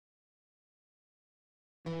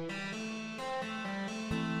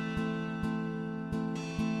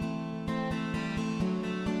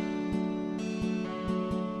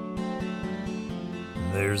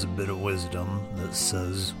There's a bit of wisdom that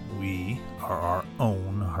says we are our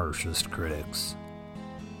own harshest critics.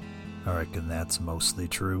 I reckon that's mostly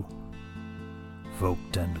true. Folk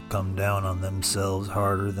tend to come down on themselves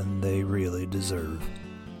harder than they really deserve.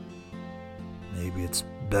 Maybe it's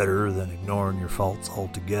better than ignoring your faults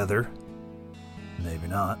altogether. Maybe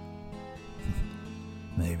not.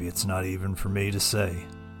 Maybe it's not even for me to say.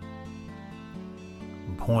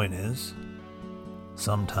 The point is,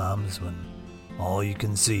 sometimes when all you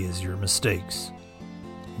can see is your mistakes,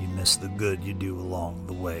 you miss the good you do along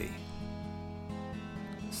the way.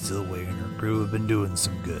 Silway and her crew have been doing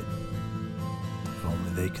some good. If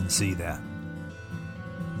only they can see that.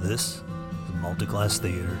 This is Multiclass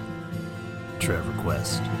Theater,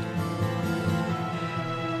 TrevorQuest.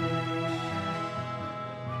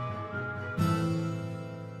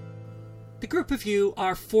 The group of you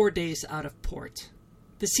are 4 days out of port.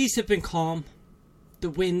 The seas have been calm, the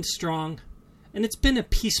wind strong, and it's been a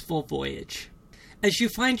peaceful voyage. As you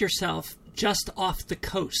find yourself just off the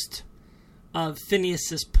coast of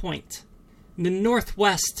Phineas's Point, in the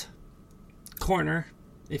northwest corner,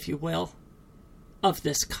 if you will, of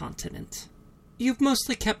this continent. You've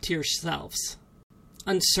mostly kept to yourselves,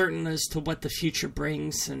 uncertain as to what the future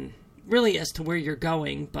brings and really as to where you're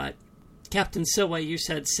going, but Captain Silway, you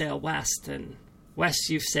said sail west, and west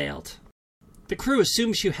you've sailed. The crew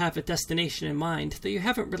assumes you have a destination in mind, though you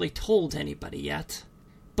haven't really told anybody yet.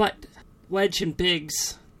 But Wedge and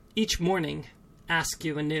Biggs, each morning, ask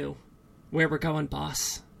you anew, "Where we're going,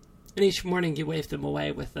 boss?" And each morning you wave them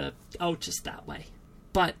away with a, "Oh, just that way."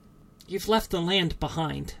 But you've left the land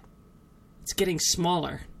behind. It's getting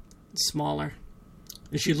smaller and smaller.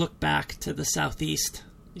 As you look back to the southeast,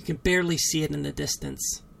 you can barely see it in the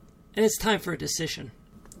distance. And it's time for a decision.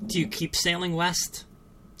 Do you keep sailing west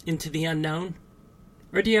into the unknown?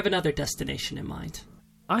 Or do you have another destination in mind?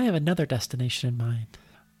 I have another destination in mind.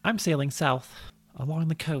 I'm sailing south, along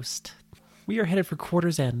the coast. We are headed for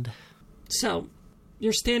Quarter's End. So,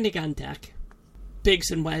 you're standing on deck.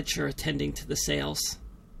 Biggs and Wedge are attending to the sails.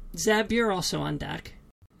 Zeb, you're also on deck.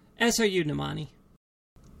 As are you, Namani.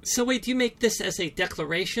 So wait, do you make this as a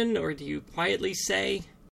declaration, or do you quietly say?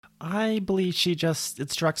 I believe she just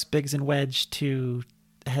instructs Biggs and Wedge to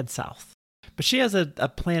head south. But she has a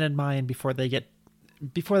plan in mind before they get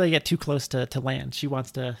too close to land. She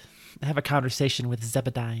wants to have a conversation with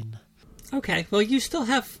Zebedine. Okay, well, you still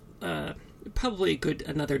have probably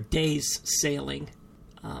another day's sailing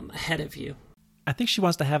ahead of you. I think she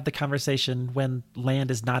wants to have the conversation when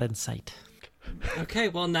land is not in sight. Okay,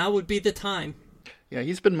 well, now would be the time. Yeah,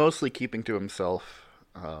 he's been mostly keeping to himself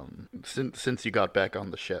since you got back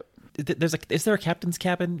on the ship. Is there a captain's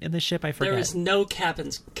cabin in this ship? I forget. There is no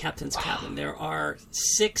captain's cabin. There are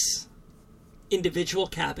 6 individual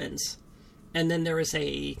cabins, and then there is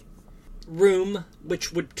a room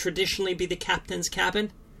which would traditionally be the captain's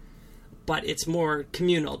cabin, but it's more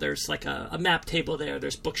communal. There's like a map table there,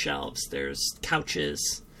 there's bookshelves, there's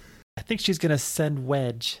couches. I think she's going to send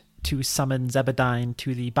Wedge to summon Zebedine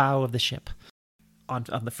to the bow of the ship at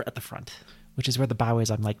the front, which is where the bow is,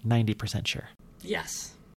 I'm like 90% sure.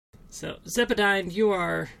 Yes. So, Zebedine, you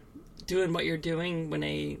are doing what you're doing when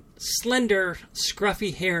a slender,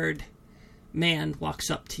 scruffy-haired man walks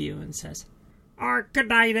up to you and says, "Good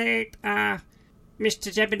day there, Mr.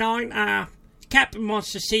 Zebedine. Captain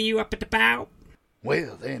wants to see you up at the bow."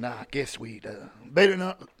 Well, then I guess we'd better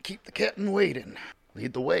not keep the captain waiting.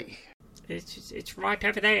 Lead the way. It's right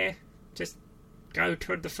over there. Just go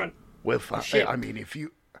toward the front. Well, I mean, if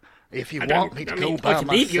you want me to go by I can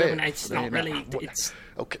leave myself, you, and it's not really. It's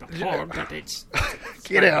okay. hard, but it's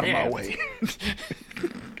Get right out there. of my way.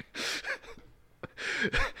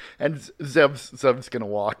 And Zeb's gonna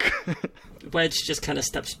walk. Wedge just kind of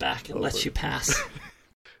steps back and lets you pass.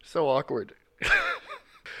 So awkward.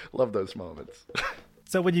 Love those moments.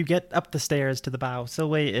 So when you get up the stairs to the bow,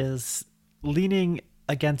 Silway is leaning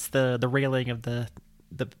against the railing of the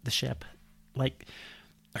ship, like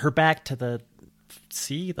her back to the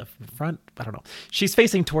front. I don't know. She's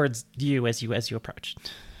facing towards you as you approach,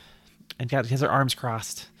 and has her arms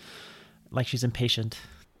crossed, like she's impatient.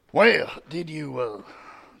 Well, did you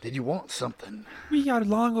want something? We are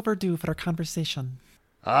long overdue for our conversation.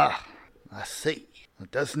 Ah, I see.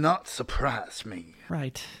 It does not surprise me.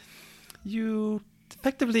 Right. You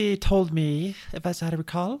effectively told me, as I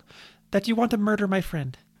recall, that you want to murder my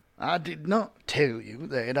friend. I did not tell you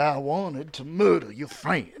that I wanted to murder your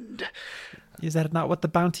friend. Is that not what the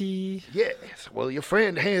bounty... Yes, well, your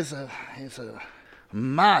friend has a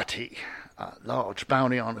mighty large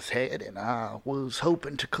bounty on his head, and I was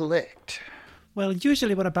hoping to collect. Well,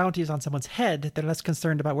 usually when a bounty is on someone's head, they're less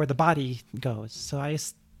concerned about where the body goes. So I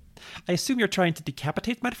I assume you're trying to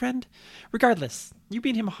decapitate my friend? Regardless, you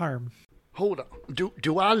mean him harm. Hold on.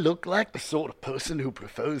 Do I look like the sort of person who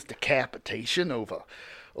prefers decapitation over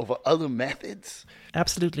other methods?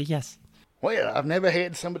 Absolutely, yes. Well, I've never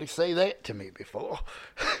had somebody say that to me before.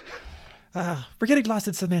 We're getting lost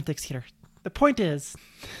in semantics here. The point is,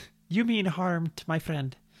 you mean harm to my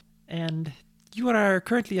friend, and you are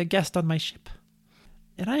currently a guest on my ship.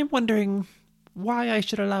 And I am wondering why I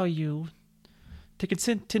should allow you to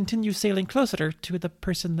continue sailing closer to the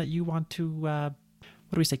person that you want to,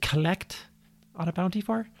 collect on a bounty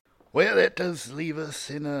for? Well, that does leave us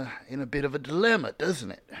in a bit of a dilemma,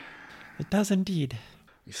 doesn't it? It does indeed.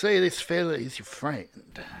 You say this fella is your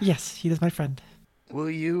friend. Yes, he is my friend. Were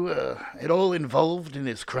you at all involved in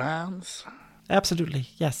his crimes? Absolutely,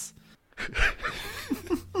 yes.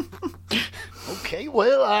 Okay,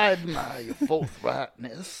 well, I admire your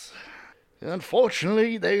forthrightness.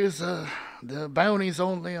 Unfortunately, the bounty's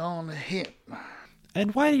only on him.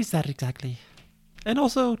 And why is that exactly? And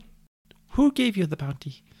also, who gave you the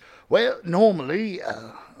bounty? Well, normally,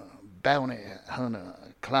 bounty hunter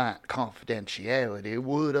client confidentiality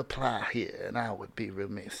would apply here, and I would be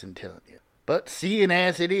remiss in telling you. But seeing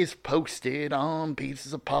as it is posted on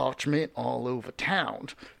pieces of parchment all over town,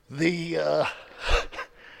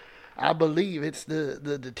 I believe it's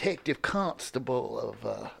the detective constable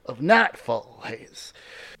of Nightfall has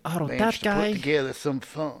managed to put together some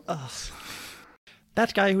funds.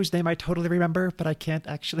 That guy whose name I totally remember, but I can't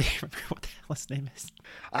actually remember what the hell his name is.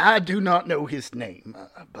 I do not know his name,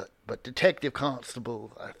 but Detective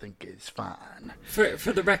Constable, I think, is fine.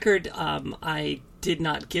 For the record, I did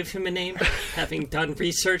not give him a name, having done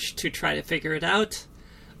research to try to figure it out.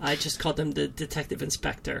 I just called him the Detective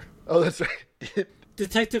Inspector. Oh, that's right.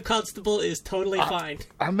 Detective Constable is totally fine.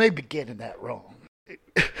 I may be getting that wrong.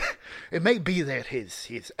 It may be that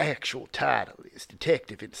his actual title is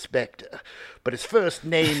Detective Inspector, but his first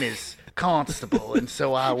name is Constable, and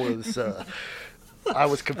so I was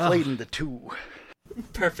conflating the two.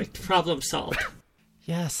 Perfect. Problem solved.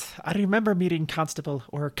 Yes, I remember meeting Constable,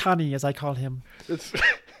 or Connie as I call him.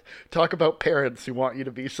 Talk about parents who want you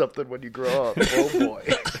to be something when you grow up. Oh boy.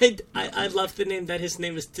 I love the name that his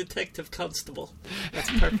name is Detective Constable. That's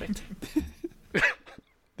perfect.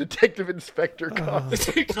 Detective Inspector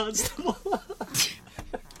Constable.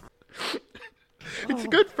 It's a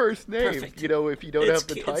good first name, Perfect. you know, if you don't have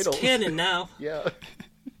the title. It's canon now. Yeah.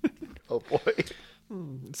 Oh boy.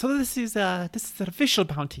 So this is an official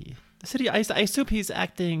bounty. The city. I assume he's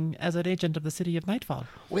acting as an agent of the city of Nightfall.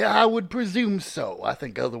 Well, I would presume so. I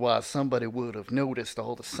think otherwise somebody would have noticed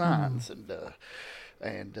all the signs and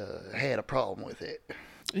had a problem with it.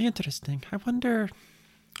 Interesting. I wonder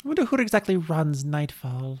who exactly runs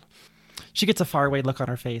Nightfall. She gets a faraway look on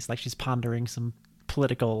her face, like she's pondering some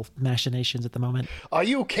political machinations at the moment. Are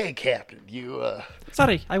you okay, Captain?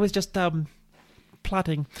 Sorry, I was just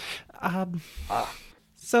plotting.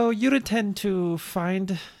 So you intend to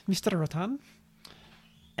find Mr. Rotan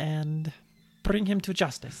and bring him to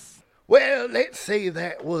justice? Well, let's say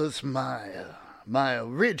that was my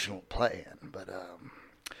original plan, but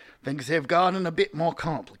things have gotten a bit more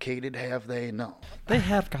complicated, have they not? They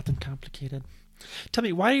have gotten complicated. Tell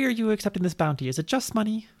me, why are you accepting this bounty? Is it just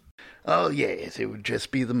money? Oh, yes, it would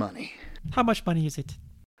just be the money. How much money is it?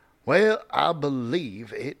 Well, I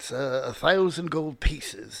believe it's 1,000 gold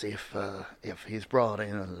pieces if he's brought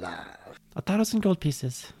in alive. 1,000 gold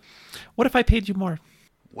pieces. What if I paid you more?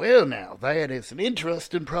 Well, now, that is an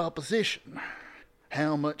interesting proposition.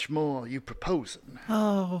 How much more are you proposing?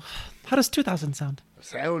 Oh, how does 2,000 sound?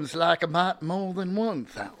 Sounds like a mite more than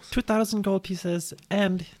 1,000. 2,000 gold pieces,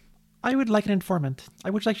 and I would like an informant.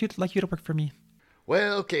 I would like you to work for me.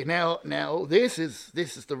 Well, okay, now this is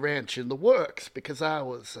the wrench in the works, because I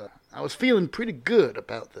was feeling pretty good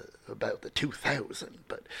about the 2,000,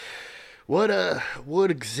 but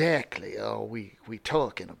what exactly are we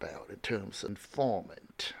talking about in terms of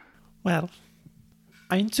informant? Well,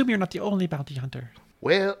 I assume you're not the only bounty hunter.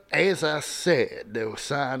 Well, as I said, those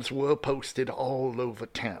signs were posted all over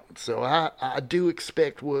town, so I do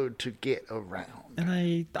expect word to get around.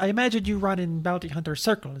 And I imagine you run in bounty hunter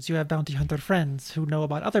circles. You have bounty hunter friends who know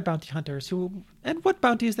about other bounty hunters and what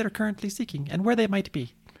bounties they're currently seeking and where they might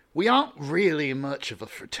be. We aren't really much of a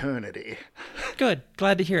fraternity. Good.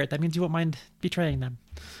 Glad to hear it. That means you won't mind betraying them.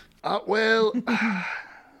 Well,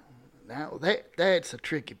 now that's a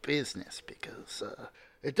tricky business because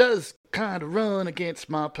it does kind of run against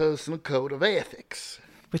my personal code of ethics.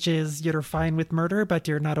 which is you're fine with murder, but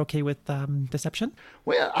you're not okay with deception.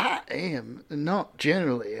 Well, I am not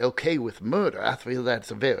generally okay with murder. I feel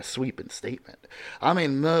that's a very sweeping statement. I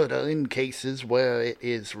mean murder in cases where it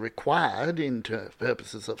is required in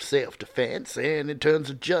purposes of self-defense, and in terms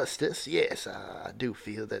of justice, yes, I do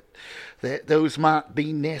feel that those might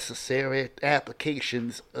be necessary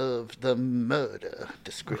applications of the murder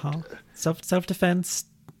descriptor. Self-defense,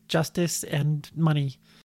 justice, and money.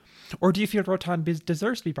 Or do you feel Rotan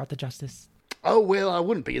deserves to be brought to justice? Oh, well, I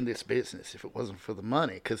wouldn't be in this business if it wasn't for the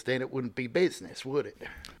money, because then it wouldn't be business, would it?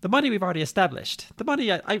 The money we've already established. The money,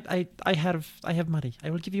 I have money. I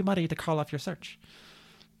will give you money to call off your search.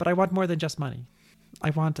 But I want more than just money.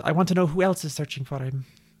 I want to know who else is searching for him,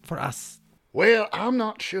 for us. Well, I'm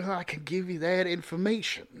not sure I can give you that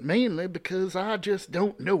information, mainly because I just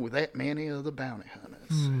don't know that many of the bounty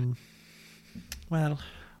hunters. Well,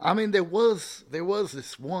 I mean, there was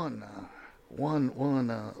this one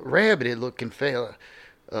rabbity-looking fella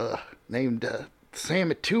named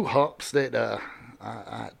Sammy Two Hops that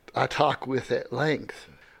I talked with at length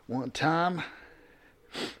one time.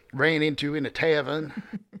 Ran into in a tavern.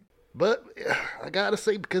 But I gotta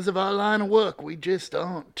say, because of our line of work, we just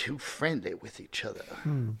aren't too friendly with each other.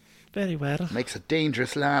 Very well. Makes a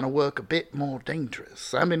dangerous line of work a bit more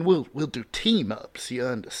dangerous. I mean, we'll do team-ups, you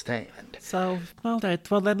understand. So, all right.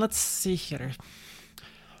 Well, then let's see here.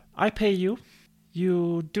 I pay you.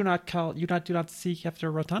 You do not seek after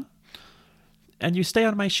Rotan. And you stay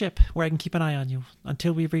on my ship where I can keep an eye on you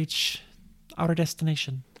until we reach our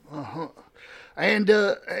destination. Uh-huh. And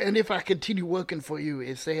if I continue working for you,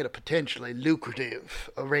 is that a potentially lucrative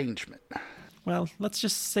arrangement? Well, let's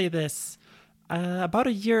just say this. About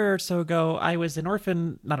a year or so ago, I was not an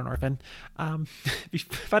orphan.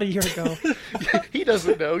 About a year ago. He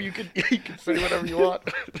doesn't know. You can say whatever you want.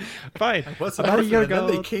 Fine. About a year ago,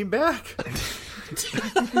 they came back.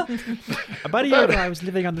 About a year ago, I was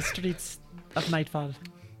living on the streets of Nightfall.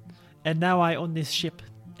 And now I own this ship,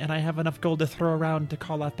 and I have enough gold to throw around to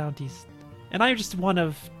call out bounties. And I'm just one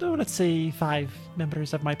of, let's say, 5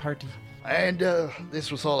 members of my party. And this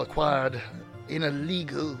was all acquired in a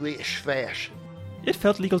legal-ish fashion. It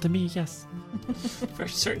felt legal to me, yes. For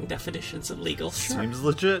certain definitions of legal. Seems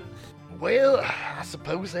legit. Well, I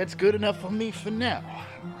suppose that's good enough for me for now.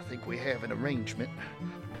 I think we have an arrangement.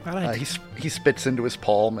 All right. He spits into his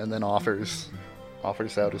palm and then offers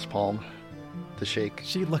out his palm to shake.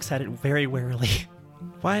 She looks at it very warily.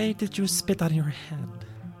 Why did you spit on your hand?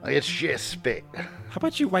 It's just spit. How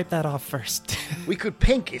about you wipe that off first? We could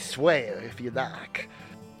pinky swear if you like.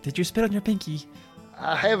 Did you spit on your pinky?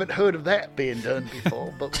 I haven't heard of that being done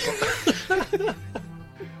before, but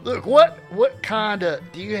look, what kind of,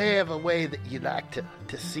 do you have a way that you like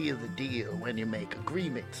to seal the deal when you make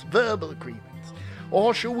agreements, verbal agreements?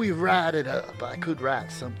 Or should we write it up? I could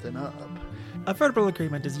write something up. A verbal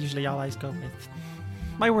agreement is usually all I go with.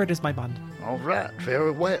 My word is my bond. All right, very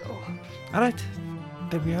well. All right,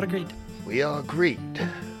 then we are agreed. We are agreed.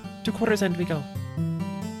 To quarters end we go.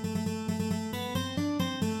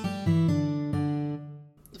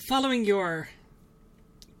 Following your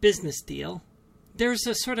business deal, there's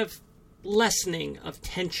a sort of lessening of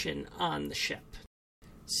tension on the ship.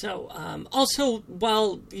 So, also,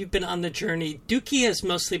 while you've been on the journey, Dookie has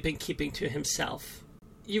mostly been keeping to himself.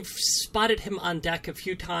 You've spotted him on deck a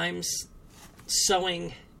few times,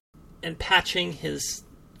 sewing and patching his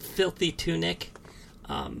filthy tunic.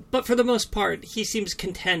 But for the most part, he seems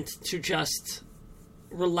content to just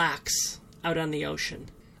relax out on the ocean.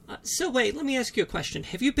 So wait, let me ask you a question.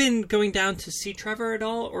 Have you been going down to see Trevor at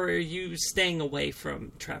all, or are you staying away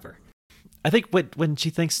from Trevor? I think when she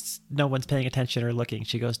thinks no one's paying attention or looking,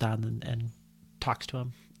 she goes down and talks to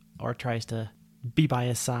him or tries to be by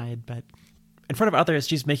his side. But in front of others,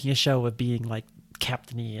 she's making a show of being like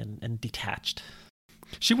captainy and detached.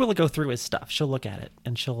 She will go through his stuff. She'll look at it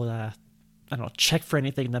and she'll, check for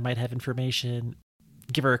anything that might have information,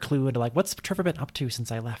 give her a clue into like, what's Trevor been up to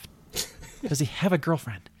since I left? Does he have a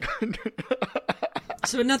girlfriend?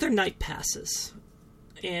 So another night passes,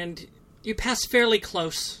 and you pass fairly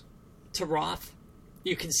close to Roth.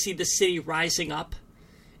 You can see the city rising up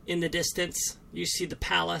in the distance. You see the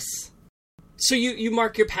palace. So you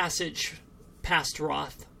mark your passage past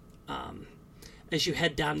Roth as you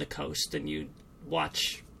head down the coast, and you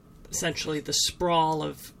watch essentially the sprawl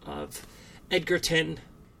of Edgerton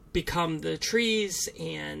become the trees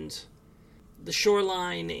and the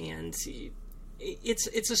shoreline, and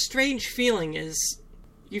it's a strange feeling as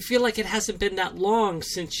you feel like it hasn't been that long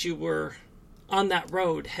since you were on that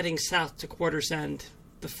road heading south to Quarters End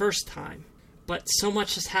the first time, but so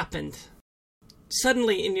much has happened.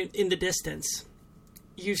 Suddenly in the distance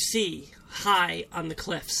you see, high on the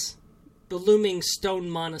cliffs, the looming stone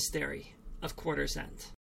monastery of Quarter's End.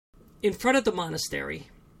 In front of the monastery,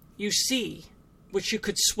 you see, which you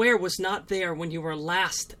could swear was not there when you were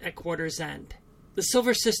last at Quarter's End. The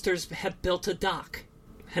Silver Sisters have built a dock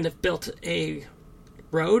and have built a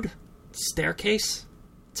road, staircase.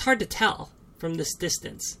 It's hard to tell from this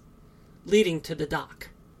distance, leading to the dock.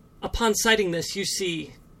 Upon sighting this, you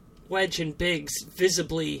see Wedge and Biggs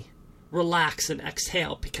visibly relax and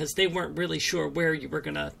exhale because they weren't really sure where you were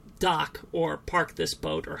going to dock or park this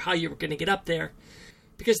boat or how you were going to get up there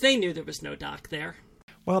because they knew there was no dock there.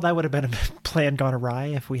 Well, that would have been a plan gone awry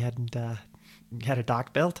if we hadn't had a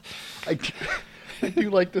dock built. I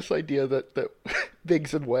do like this idea that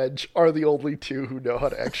Biggs and Wedge are the only two who know how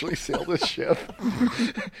to actually sail this ship.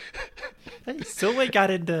 Hey, Silway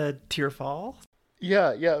got into Tearfall.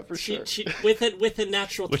 Yeah, for sure. She with a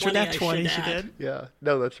natural 20, Which nat 20 I she should add. did. Yeah,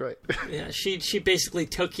 no, that's right. Yeah, she basically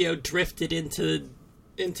Tokyo drifted into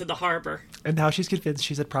the harbor. And now she's convinced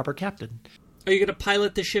she's a proper captain. Are you going to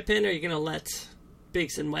pilot the ship in, or are you going to let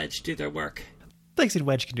Biggs and Wedge do their work? Biggs and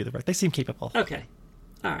Wedge can do the work. They seem capable. Okay.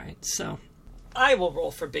 All right, so I will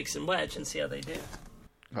roll for Biggs and Wedge and see how they do.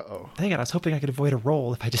 Uh-oh. Hang on, I was hoping I could avoid a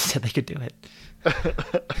roll if I just said they could do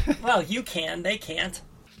it. Well, you can. They can't.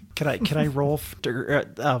 Can I roll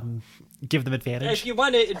give them advantage? If you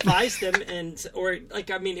want to advise them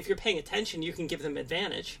if you're paying attention, you can give them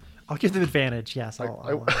advantage. I'll give them advantage. Yes,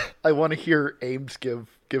 I want to hear Ames give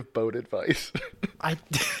boat advice. I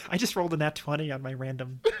just rolled a nat 20 on my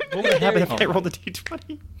random. What would happen if I rolled a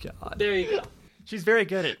d20? God. There you go. She's very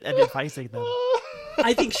good at advising them.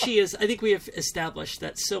 I think she is. I think we have established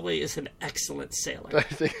that Silly is an excellent sailor.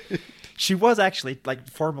 She was actually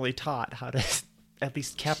formally taught how to at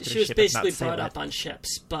least captain She a was ship. basically brought up on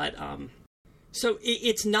ships, but so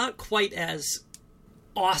it's not quite as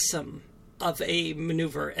awesome of a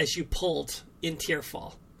maneuver as you pulled in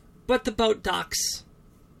Tearfall, but the boat docks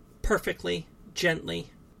perfectly, gently,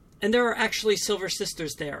 and there are actually Silver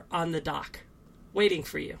Sisters there on the dock, waiting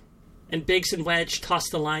for you. And Biggs and Wedge toss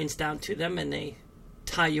the lines down to them, and they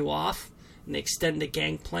tie you off, and they extend the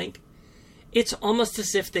gangplank. It's almost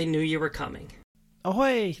as if they knew you were coming.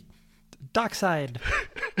 Ahoy! Dockside.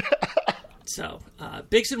 So,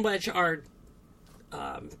 Biggs and Wedge are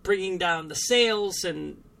bringing down the sails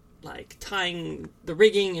and tying the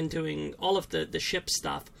rigging and doing all of the ship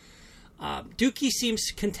stuff. Dookie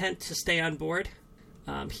seems content to stay on board.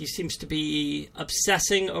 He seems to be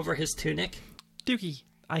obsessing over his tunic. Dookie,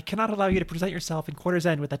 I cannot allow you to present yourself in Quarter's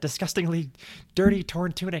End with that disgustingly dirty,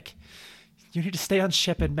 torn tunic. You need to stay on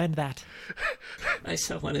ship and mend that. I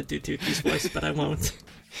so want to do Dookie's voice, but I won't.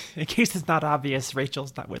 In case it's not obvious,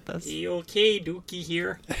 Rachel's not with us. Okay, Dookie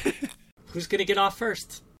here. Who's going to get off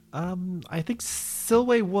first? I think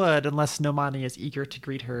Silway would, unless Nomani is eager to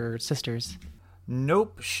greet her sisters.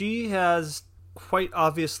 Nope, she has quite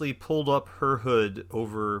obviously pulled up her hood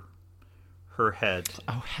over her head.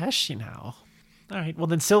 Oh, has she now? All right, well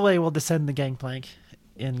then Silway will descend the gangplank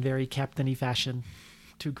in very captain-y fashion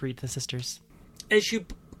to greet the sisters. As you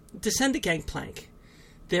descend the gangplank,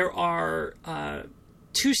 there are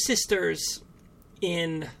two sisters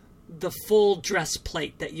in the full dress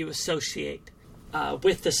plate that you associate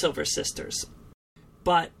with the Silver Sisters.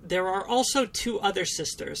 But there are also two other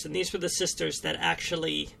sisters, and these were the sisters that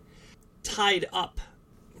actually tied up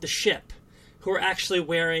the ship, who are actually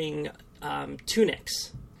wearing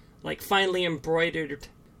tunics, finely embroidered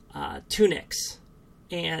tunics.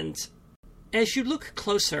 And as you look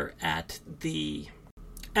closer at the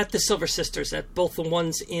Silver Sisters, at both the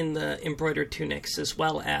ones in the embroidered tunics as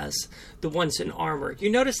well as the ones in armor, you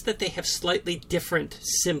notice that they have slightly different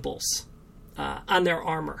symbols on their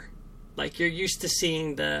armor. You're used to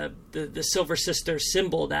seeing the Silver Sister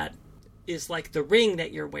symbol that is like the ring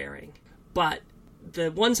that you're wearing. But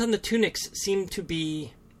the ones on the tunics seem to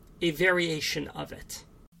be a variation of it.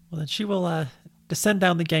 Well, then she will descend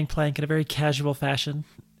down the gangplank in a very casual fashion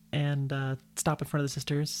and stop in front of the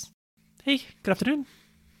sisters. Hey, good afternoon.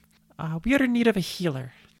 We are in need of a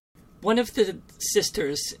healer. One of the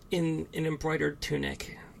sisters in an embroidered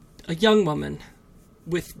tunic, a young woman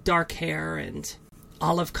with dark hair and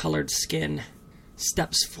olive-colored skin,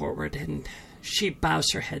 steps forward and she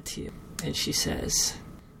bows her head to you. And she says,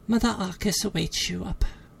 Mother Arcus awaits you up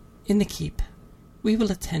in the keep. We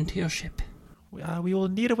will attend to your ship. We will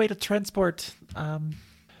need a way to transport the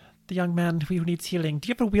young man who needs healing. Do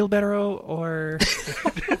you have a wheelbarrow or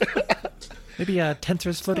maybe a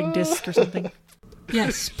tensor's floating disc or something?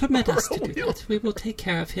 Yes, permit us to do that. We will take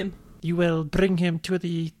care of him. You will bring him to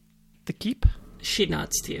the keep? She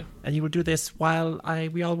nods to you. And you will do this while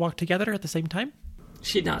we all walk together at the same time?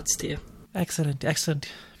 She nods to you. Excellent,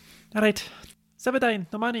 excellent. All right. Zebedine,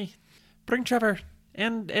 Nomani, bring Trevor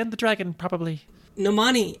and the dragon, probably.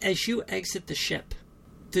 Nomani, as you exit the ship,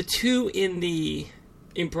 the two in the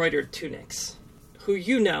embroidered tunics, who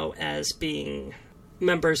you know as being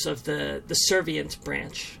members of the Servient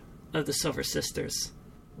branch of the Silver Sisters,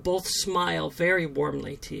 both smile very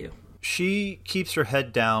warmly to you. She keeps her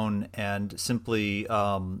head down and simply,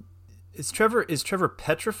 is Trevor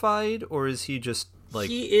petrified, or is he just like...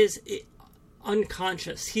 He is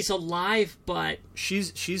unconscious. He's alive, but...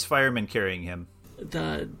 She's fireman carrying him.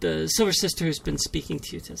 The Silver Sister who's been speaking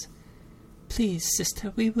to you says, "Please,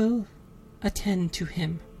 sister, we will attend to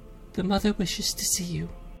him. The mother wishes to see you."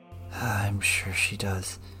 I'm sure she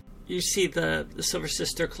does. You see the Silver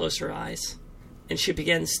Sister close her eyes, and she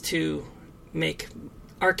begins to make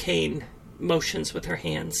arcane motions with her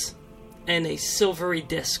hands, and a silvery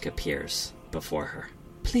disc appears before her.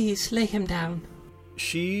 "Please, lay him down."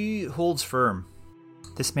 She holds firm.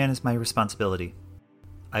 This man is my responsibility.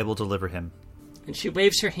 I will deliver him. And she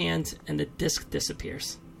waves her hand, and the disc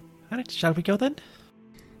disappears. All right, shall we go then?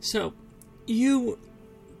 So, you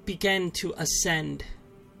begin to ascend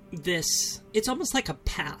this. It's almost like a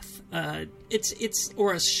path. It's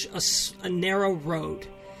a narrow road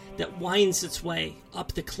that winds its way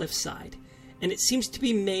up the cliffside, and it seems to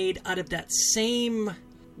be made out of that same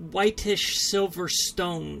whitish silver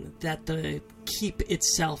stone that the keep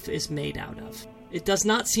itself is made out of. It does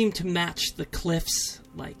not seem to match the cliffs.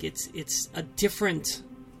 Like it's a different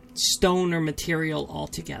stone or material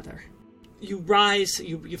altogether. You rise,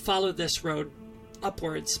 you follow this road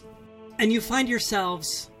upwards, and you find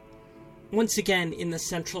yourselves once again in the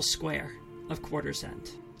central square of Quarter's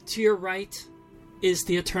End. To your right is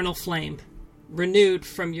the Eternal Flame, renewed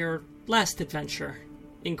from your last adventure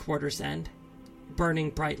in Quarter's End, burning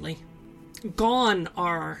brightly. Gone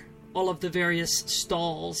are all of the various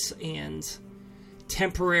stalls and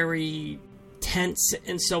temporary tents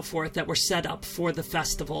and so forth that were set up for the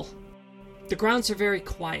festival. The grounds are very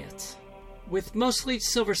quiet, with mostly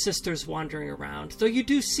Silver Sisters wandering around, though you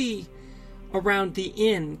do see around the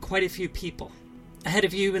inn quite a few people. Ahead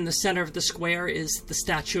of you in the center of the square is the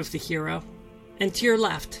statue of the hero, and to your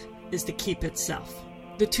left is the keep itself.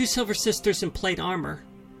 The two Silver Sisters in plate armor,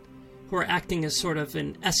 who are acting as sort of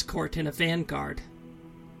an escort and a vanguard,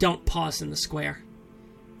 don't pause in the square.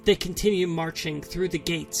 They continue marching through the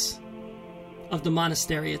gates of the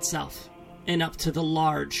monastery itself and up to the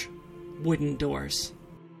large wooden doors.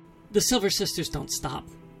 The Silver Sisters don't stop.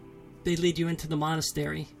 They lead you into the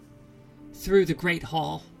monastery, through the great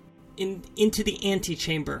hall, into the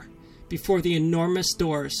antechamber, before the enormous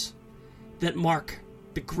doors that mark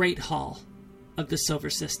the great hall of the Silver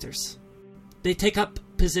Sisters. They take up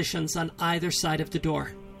positions on either side of the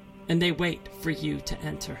door, and they wait for you to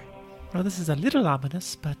enter. Well, this is a little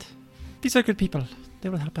ominous, but these are good people. They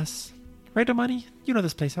will help us. Right, Omani? You know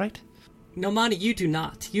this place, right? No, Monty, you do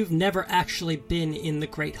not. You've never actually been in the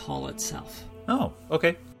Great Hall itself. Oh,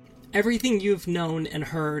 okay. Everything you've known and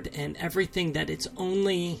heard, and everything that it's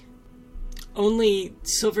only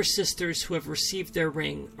Silver Sisters who have received their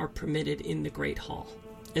ring are permitted in the Great Hall,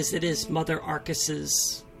 as it is Mother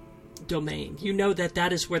Arcus's domain. You know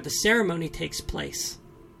that is where the ceremony takes place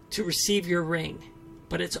to receive your ring,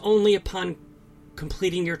 but it's only upon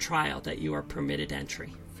completing your trial that you are permitted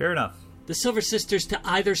entry. Fair enough. The Silver Sisters to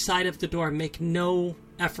either side of the door make no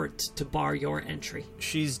effort to bar your entry.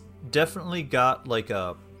 She's definitely got like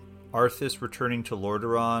a Arthas returning to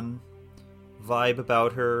Lordaeron vibe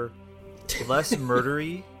about her. Less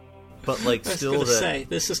murdery, but like still I was that. Say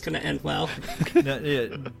this is going to end well. No,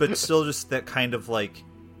 yeah, but still just that kind of like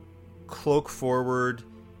cloak forward,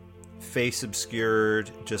 face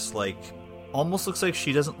obscured, just like almost looks like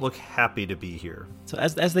she doesn't look happy to be here. So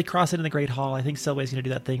as they cross into the Great Hall, I think Silway's going to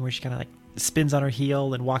do that thing where she kind of like spins on her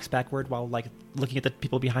heel and walks backward while like looking at the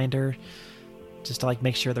people behind her, just to like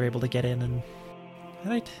make sure they're able to get in. And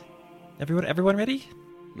all right, everyone ready?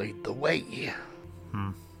 Lead the way.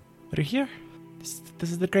 We're here.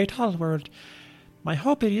 This is the Great Hall where my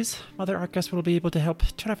hope is Mother Arcus will be able to help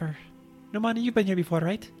Trevor. Nomani, you've been here before,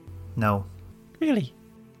 right? No. Really?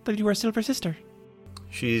 Thought you were a Silver Sister.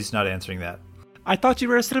 She's not answering that. I thought you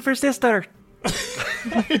were a Silver Sister!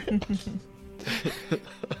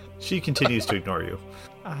 She continues to ignore you.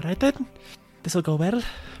 Alright then. This'll go well.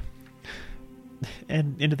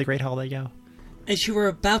 And into the Great Hall they go. As you are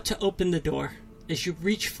about to open the door, as you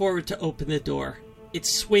reach forward to open the door, it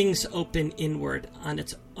swings open inward on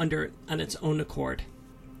its own accord.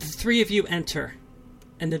 The three of you enter,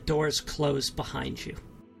 and the doors close behind you.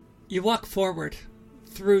 You walk forward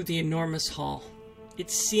through the enormous hall.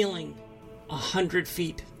 Its ceiling 100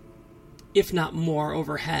 feet, if not more,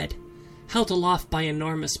 overhead, held aloft by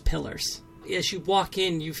enormous pillars. As you walk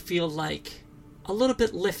in, you feel like a little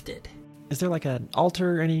bit lifted. Is there like an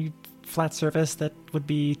altar, any flat surface that would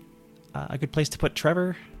be a good place to put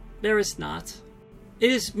Trevor? There is not. It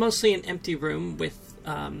is mostly an empty room with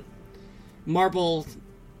marble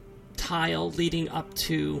tile leading up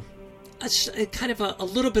to a kind of a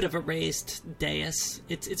little bit of a raised dais.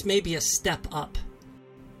 It's maybe a step up.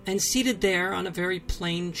 And seated there on a very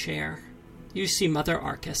plain chair, you see Mother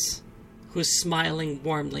Arcus, who is smiling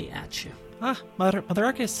warmly at you. Ah, Mother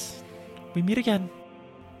Arcus, we meet again.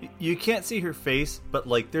 You can't see her face, but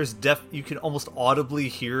like there's you can almost audibly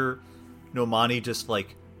hear Nomani just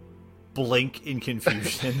like blink in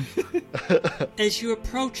confusion. As you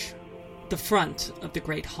approach the front of the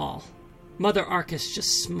Great Hall, Mother Arcus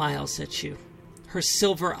just smiles at you, her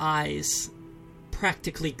silver eyes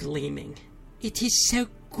practically gleaming. It is so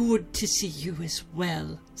good to see you as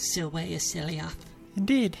well, Silwaya Celiath.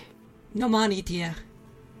 Indeed. Nomani, dear.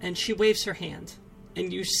 And she waves her hand,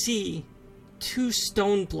 and you see 2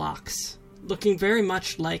 stone blocks, looking very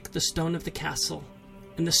much like the stone of the castle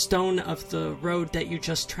and the stone of the road that you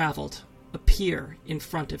just traveled, appear in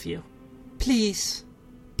front of you. Please,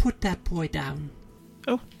 put that boy down.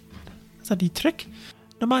 Oh, that's a neat trick.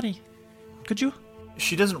 Nomani, could you?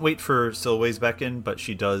 She doesn't wait for Silway's beckon, but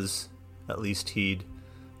she does at least heed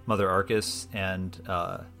Mother Arcus and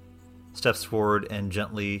steps forward and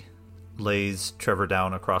gently lays Trevor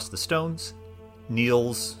down across the stones,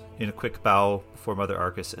 kneels in a quick bow before Mother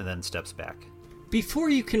Arcus, and then steps back. Before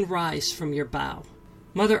you can rise from your bow,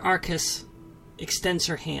 Mother Arcus extends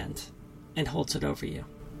her hand and holds it over you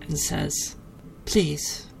and says,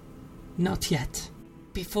 Please, not yet.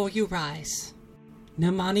 Before you rise,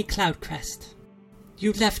 Nomani Cloudcrest,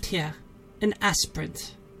 you left here an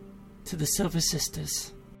aspirant to the Silver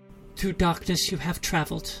Sisters. Through darkness you have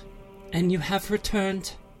traveled, and you have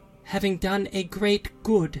returned, having done a great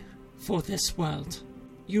good for this world.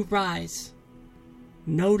 You rise,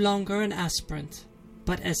 no longer an aspirant,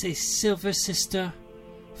 but as a Silver Sister,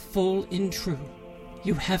 full and true.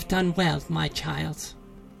 You have done well, my child.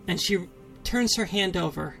 And she turns her hand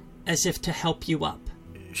over as if to help you up.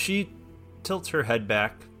 She tilts her head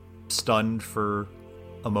back, stunned for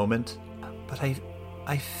a moment. But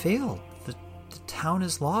I failed. The town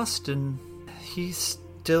is lost, and he's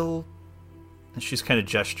still... And she's kind of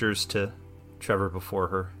gestures to Trevor before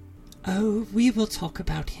her. Oh, we will talk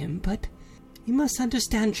about him, but you must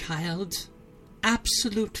understand, child,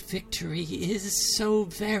 absolute victory is so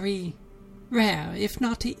very rare, if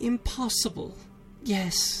not impossible.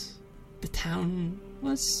 Yes, the town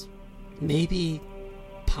was maybe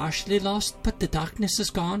partially lost, but the darkness is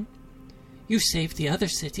gone. You saved the other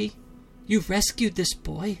city. You rescued this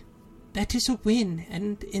boy. That is a win,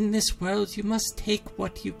 and in this world you must take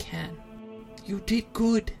what you can. You did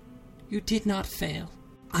good. You did not fail.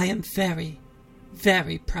 I am very,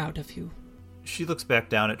 very proud of you. She looks back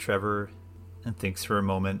down at Trevor and thinks for a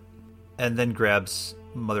moment, and then grabs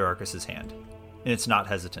Mother Arcus's hand. And it's not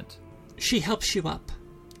hesitant. She helps you up.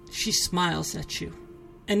 She smiles at you.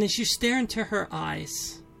 And as you stare into her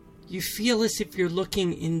eyes, you feel as if you're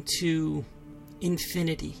looking into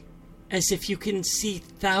infinity. As if you can see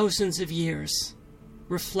thousands of years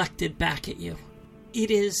reflected back at you.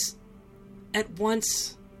 It is at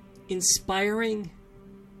once inspiring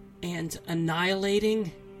and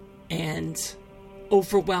annihilating and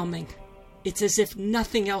overwhelming. It's as if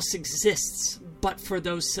nothing else exists but for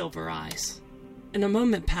those silver eyes. And a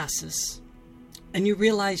moment passes, and you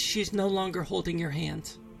realize she's no longer holding your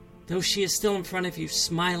hand, though she is still in front of you,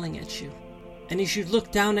 smiling at you. And as you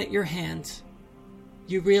look down at your hand,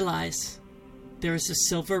 you realize there is a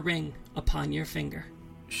silver ring upon your finger.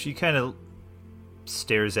 She kind of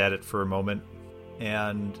stares at it for a moment,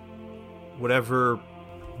 and whatever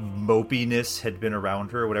mopiness had been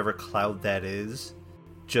around her, whatever cloud that is,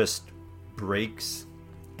 just breaks,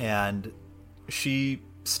 and she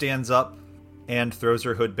stands up and throws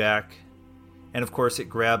her hood back, and of course it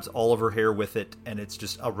grabs all of her hair with it, and it's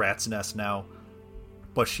just a rat's nest now,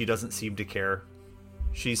 but she doesn't seem to care.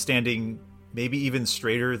 She's standing maybe even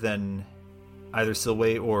straighter than either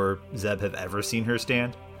Silway or Zeb have ever seen her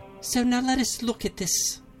stand. So now let us look at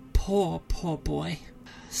this poor boy.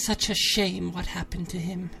 Such a shame what happened to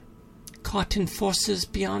him. Caught in forces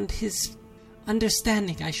beyond his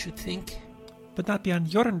understanding, I should think. But not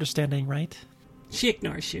beyond your understanding, right? She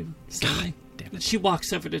ignores you, Silway. Damn it. She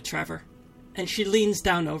walks over to Trevor, and she leans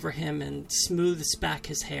down over him and smooths back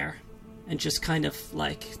his hair, and just kind of,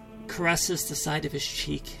 like, caresses the side of his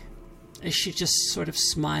cheek, as she just sort of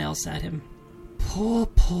smiles at him. Poor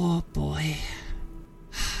boy.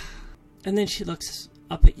 And then she looks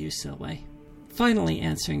up at you, Silway. finally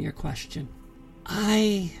answering your question.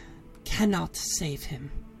 I cannot save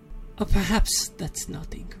him. Or perhaps that's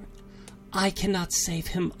not incorrect. I cannot save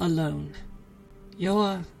him alone.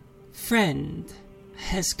 Your friend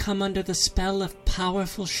has come under the spell of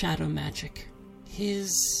powerful shadow magic.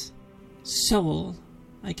 His soul,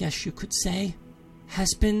 I guess you could say,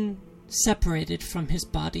 has been separated from his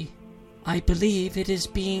body. I believe it is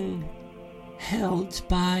being held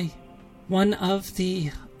by one of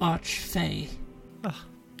the Archfey. Oh,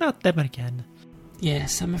 not them again.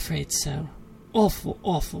 Yes, I'm afraid so. Awful,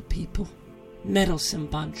 awful people. Meddlesome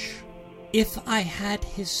bunch. If I had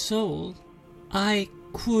his soul, I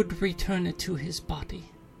could return it to his body.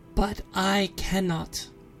 But I cannot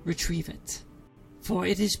retrieve it, for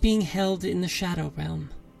it is being held in the Shadow Realm.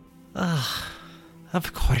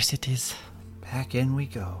 Of course it is. Back in we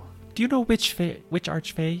go. Do you know which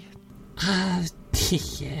Archfey?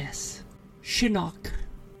 Yes. Shinnok.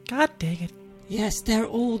 God dang it. Yes, they're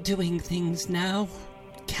all doing things now.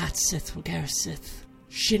 Katsith, Garsith,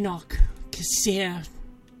 Shinnok, Kasir,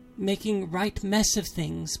 making right mess of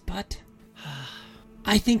things, but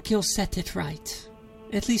I think you'll set it right.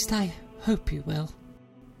 At least I hope you will.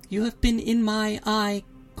 You have been in my eye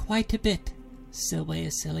quite a bit, Silway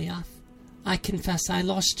Asilioth. I confess I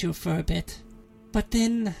lost you for a bit, but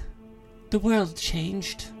then the world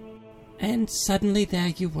changed, and suddenly there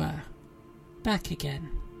you were, back again.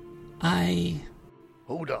 I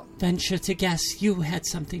Hold on. venture to guess you had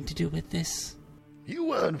something to do with this. You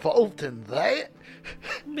were involved in that?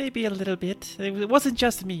 Maybe a little bit. It wasn't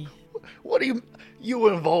just me. What do you... You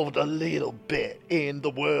were involved a little bit in the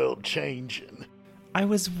world changing. I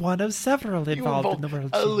was one of several You were involved in the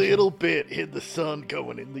world a changing. little bit in the sun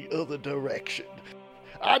going in the other direction.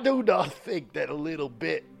 I do not think that a little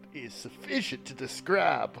bit is sufficient to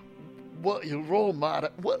describe what your role model...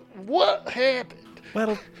 What happened?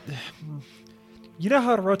 Well, you know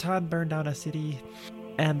how Rotan burned down a city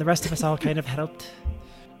and the rest of us all kind of helped?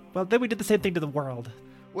 Well, then we did the same thing to the world.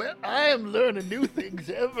 Well, I am learning new things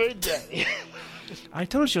every day. I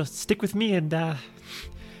told you, stick with me and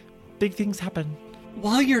big things happen.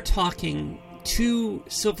 While you're talking, two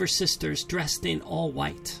Silver Sisters dressed in all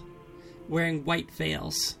white, wearing white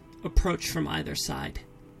veils, approach from either side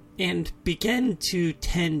and begin to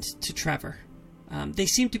tend to Trevor. They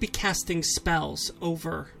seem to be casting spells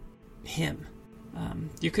over him.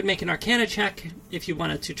 You could make an Arcana check if you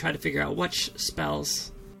wanted to try to figure out which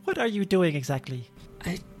spells. What are you doing exactly?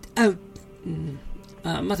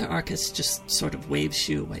 Mother Arcus just sort of waves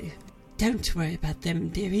you away. Don't worry about them,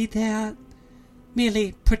 dearie. They're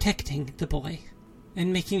merely protecting the boy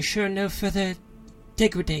and making sure no further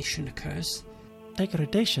degradation occurs.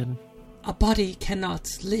 Degradation? A body cannot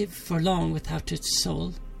live for long without its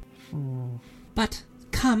soul. But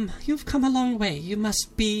come, you've come a long way. You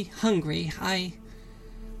must be hungry. I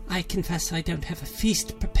confess I don't have a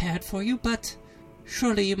feast prepared for you, but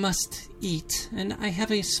surely you must eat, and I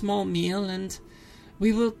have a small meal, and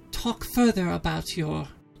we will talk further about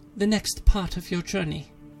the next part of your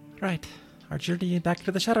journey. Right. Our journey back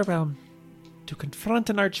to the Shadow Realm. To confront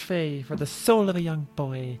an Archfey for the soul of a young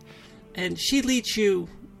boy. And she leads you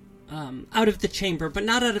out of the chamber, but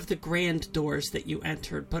not out of the grand doors that you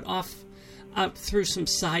entered, but out through some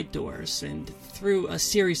side doors and through a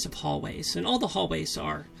series of hallways. And all the hallways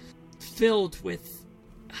are filled with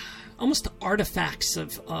almost artifacts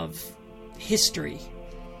of history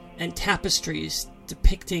and tapestries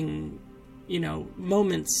depicting,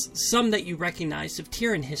 moments, some that you recognize of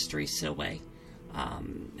Tyrian history, Silway,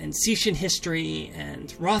 and Setian history and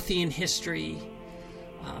Rothian history,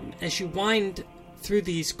 as you wind through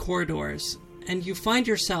these corridors, and you find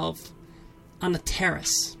yourself on a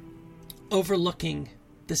terrace overlooking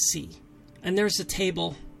the sea. And there's a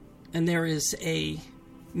table, and there is a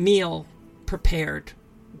meal prepared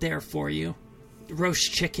there for you.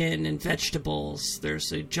 Roast chicken and vegetables.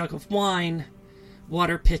 There's a jug of wine,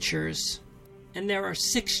 water pitchers, and there are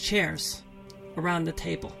 6 chairs around the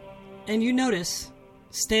table. And you notice,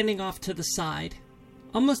 standing off to the side,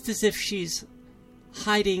 almost as if she's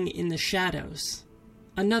hiding in the shadows,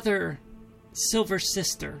 another Silver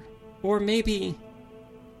Sister, or maybe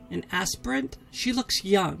an aspirant. She looks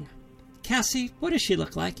young. Cassie, what does she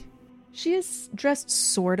look like? She is dressed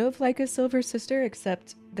sort of like a Silver Sister,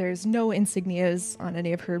 except there's no insignias on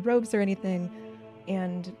any of her robes or anything,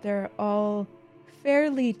 and they're all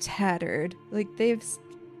fairly tattered. Like, they've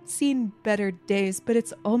seen better days, but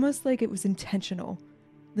it's almost like it was intentional,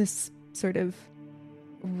 this sort of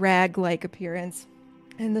rag-like appearance.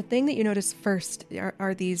 And the thing that you notice first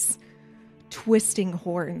are these twisting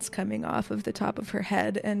horns coming off of the top of her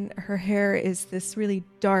head, and her hair is this really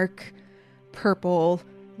dark purple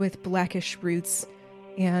with blackish roots,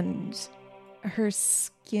 and her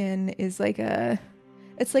skin is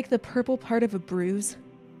it's like the purple part of a bruise,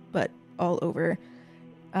 but all over.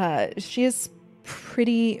 She's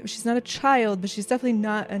not a child, but she's definitely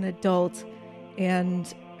not an adult,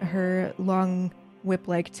 and her long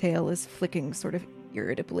whip-like tail is flicking sort of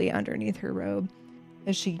irritably underneath her robe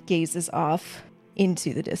as she gazes off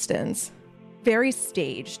into the distance. Very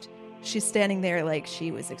staged. She's standing there like she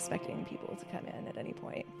was expecting people to come in at any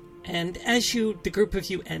point. And as the group of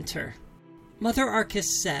you enter, Mother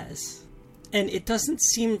Arcus says, and it doesn't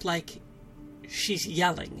seem like she's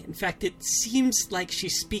yelling. In fact, it seems like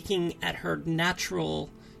she's speaking at her natural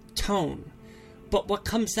tone. But what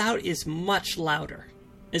comes out is much louder.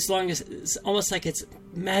 As long as it's almost like it's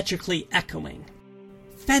magically echoing.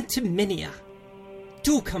 Phantominia,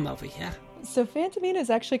 do come over here. So Phantomina is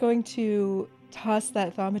actually going to toss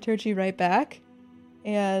that thaumaturgy right back,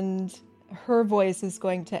 and her voice is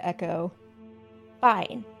going to echo.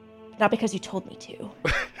 Fine. Not because you told me to.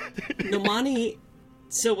 Nomani,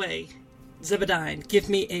 Zoe, Zebediah, give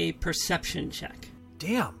me a perception check.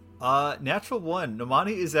 Damn. Natural 1.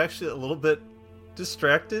 Nomani is actually a little bit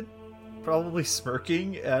distracted. Probably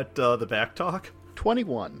smirking at the back talk.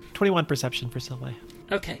 21. 21 perception for Silway.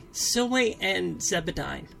 Okay, Silway and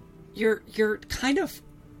Zebediah, you're kind of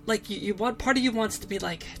like you want, part of you wants to be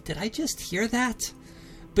like, did I just hear that?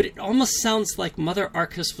 But it almost sounds like Mother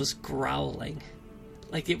Arcus was growling,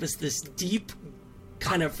 like it was this deep,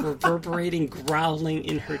 kind of reverberating growling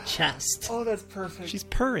in her chest. Oh, that's perfect. She's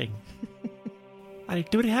purring.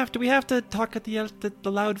 Do we have to talk at the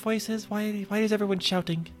loud voices? Why is everyone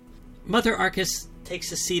shouting? Mother Arcus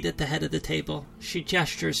takes a seat at the head of the table. She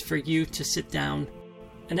gestures for you to sit down.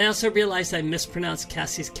 And I also realized I mispronounced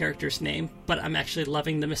Cassie's character's name, but I'm actually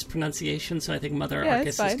loving the mispronunciation, so I think Mother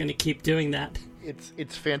Arcus is going to keep doing that.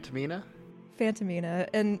 It's Phantomina? Phantomina.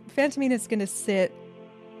 And Phantomina is going to sit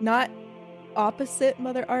not opposite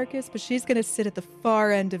Mother Arcus, but she's going to sit at the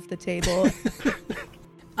far end of the table.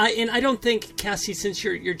 And I don't think, Cassie, since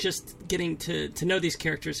you're just getting to know these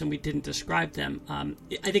characters and we didn't describe them,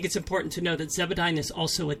 I think it's important to know that Zebediah is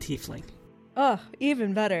also a tiefling. Oh,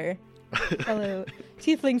 even better. Hello.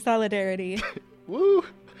 Tiefling solidarity. Woo!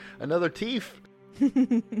 Another tief.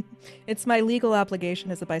 It's my legal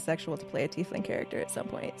obligation as a bisexual to play a tiefling character at some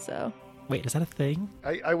point, so... Wait, is that a thing?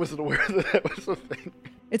 I wasn't aware that was a thing.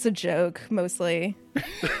 It's a joke, mostly.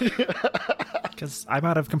 Because I'm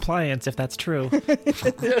out of compliance, if that's true.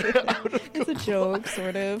 It's a joke,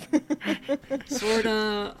 sort of.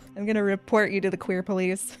 Sorta. I'm going to report you to the queer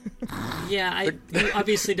police. Yeah, you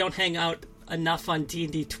obviously don't hang out enough on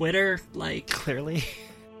D&D Twitter, like... Clearly.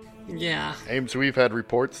 Yeah. Ames, we've had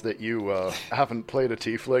reports that you haven't played a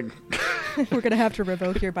tiefling. We're going to have to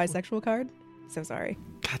revoke your bisexual card. So sorry.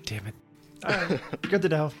 God damn it. Good to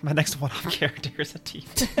know. My next one-off character is a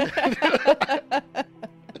thief.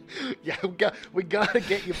 Yeah, we gotta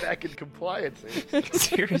get you back in compliance.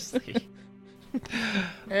 Seriously.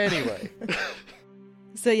 Anyway.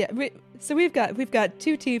 So yeah, we've got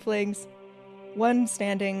two tieflings, one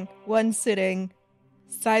standing, one sitting,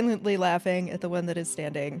 silently laughing at the one that is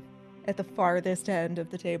standing at the farthest end of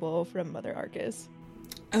the table from Mother Arcus.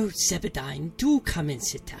 Oh, Zebediah, do come and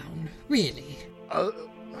sit down. Really.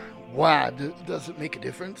 Why? Does it make a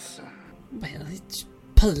difference? Well, it's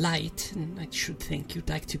polite, and I should think you'd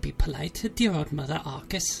like to be polite, dear old Mother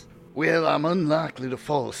Arcus. Well, I'm unlikely to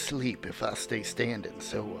fall asleep if I stay standing,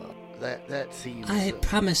 so that seems... I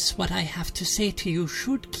promise what I have to say to you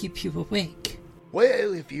should keep you awake.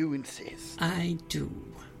 Well, if you insist. I do.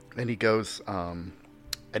 And he goes, and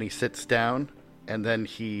he sits down, and then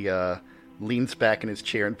he leans back in his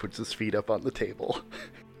chair and puts his feet up on the table.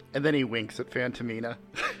 And then he winks at Phantomina.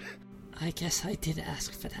 I guess I did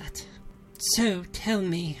ask for that. So, tell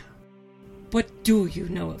me, what do you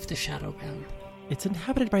know of the Shadow Realm? It's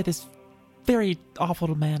inhabited by this very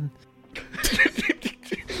awful man.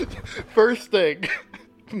 First thing.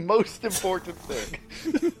 Most important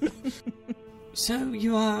thing. So,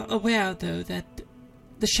 you are aware, though, that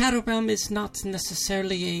the Shadow Realm is not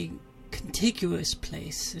necessarily a contiguous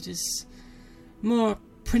place. It is more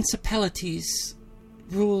principalities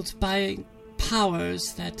ruled by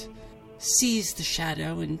powers that seize the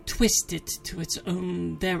shadow and twist it to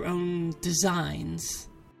their own designs.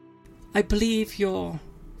 I believe your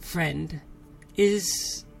friend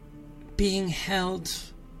is being held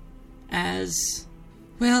as,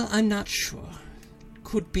 well, I'm not sure.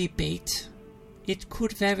 Could be bait. It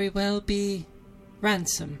could very well be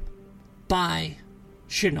ransom by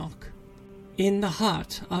in the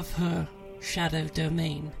heart of her shadow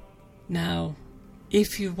domain. Now,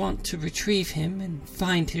 If you want to retrieve him and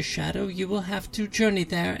find his shadow, you will have to journey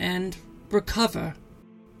there and recover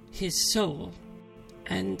his soul.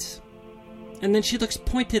 And then she looks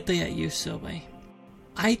pointedly at you, Silway.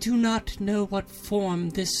 I do not know what form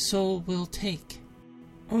this soul will take.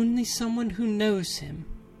 Only someone who knows him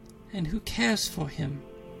and who cares for him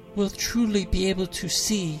will truly be able to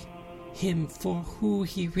see him for who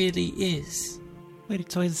he really is. Wait,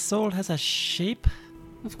 so his soul has a shape?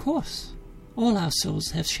 Of course. All our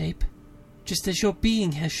souls have shape. Just as your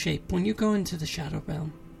being has shape when you go into the Shadow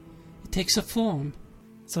Realm. It takes a form.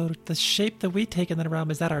 So the shape that we take in the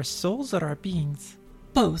realm, is that our souls or our beings?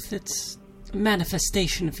 Both. It's a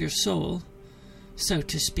manifestation of your soul, so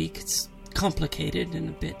to speak. It's complicated and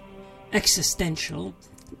a bit existential,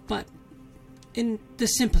 but in the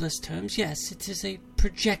simplest terms, yes, it is a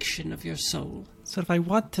projection of your soul. So if I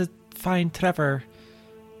want to find Trevor,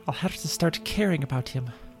 I'll have to start caring about him.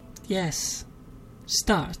 Yes.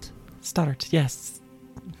 Start, yes.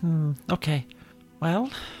 Okay. Well,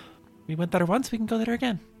 we went there once, we can go there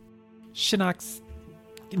again. Shinnok's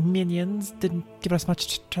minions didn't give us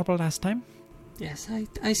much trouble last time. Yes,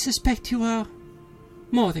 I suspect you are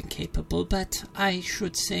more than capable, but I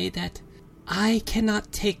should say that I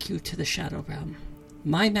cannot take you to the Shadow Realm.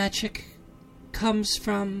 My magic comes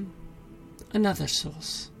from another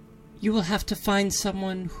source. You will have to find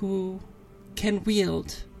someone who can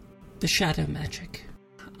wield the shadow magic.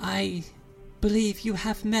 I believe you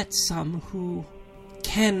have met some who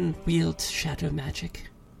can wield shadow magic.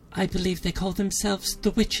 I believe they call themselves the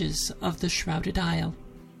Witches of the Shrouded Isle.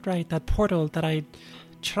 Right, that portal that I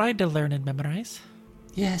tried to learn and memorize.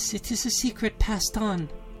 Yes, it is a secret passed on.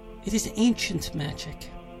 It is ancient magic,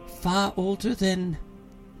 far older than,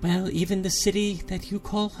 well, even the city that you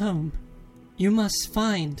call home. You must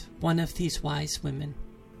find one of these wise women,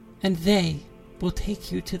 and they will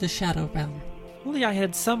take you to the Shadow Realm. Only I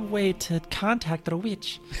had some way to contact the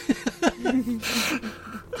witch.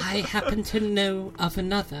 I happen to know of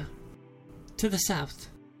another, to the south.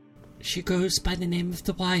 She goes by the name of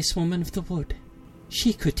the Wise Woman of the Wood.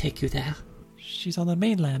 She could take you there. She's on the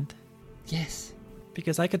mainland. Yes.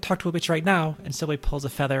 Because I could talk to a witch right now, and Silway pulls a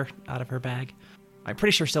feather out of her bag. I'm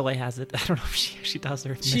pretty sure Silway has it. I don't know if she does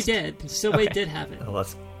or She did. Silway did have it. Well,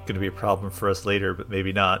 that's going to be a problem for us later, but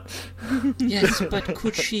maybe not. Yes, but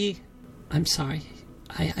could she... I'm sorry.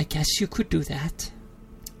 I guess you could do that.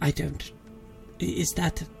 I don't. Is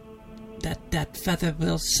that feather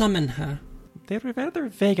will summon her? They were rather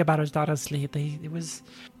vague about it, honestly. There was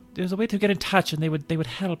a way to get in touch, and they would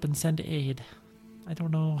help and send aid. I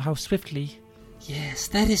don't know how swiftly. Yes,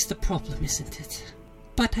 that is the problem, isn't it?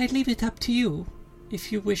 But I leave it up to you. If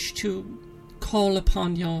you wish to call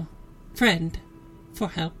upon your friend for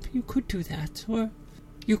help, you could do that, or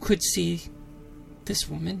you could see this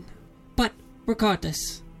woman. But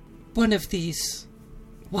regardless, one of these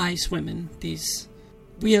wise women, these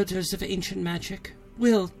wielders of ancient magic,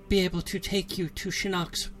 will be able to take you to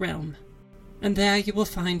Shinnok's realm. And there you will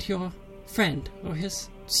find your friend, or his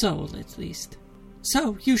soul at least.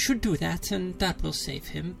 So you should do that, and that will save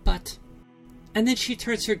him, but... And then she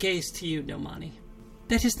turns her gaze to you, Nomani.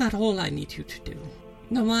 That is not all I need you to do.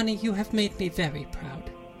 Nomani, you have made me very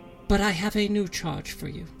proud. But I have a new charge for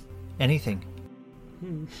you. Anything.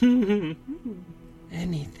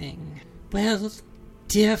 Anything. Well,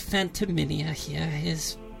 dear Phantominia here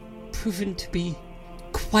is proven to be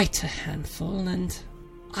quite a handful, and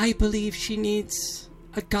I believe she needs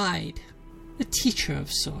a guide, a teacher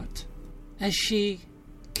of sort, as she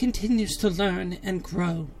continues to learn and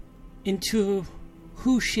grow into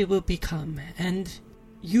who she will become, and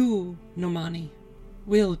you, Nomani,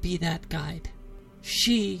 will be that guide.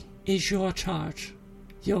 She is your charge,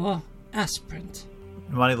 your aspirant.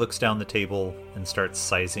 Imani looks down the table and starts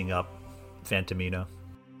sizing up Phantomina.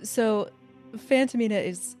 So, Phantomina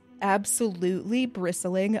is absolutely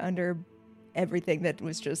bristling under everything that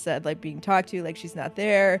was just said, like being talked to like she's not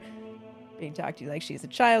there, being talked to like she's a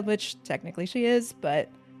child, which technically she is, but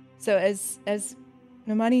so as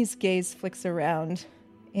Nomani's gaze flicks around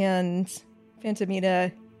and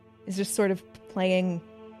Phantomina is just sort of playing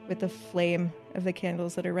with the flame of the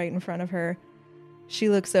candles that are right in front of her, she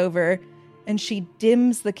looks over and she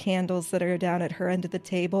dims the candles that are down at her end of the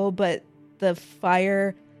table, but the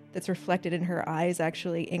fire that's reflected in her eyes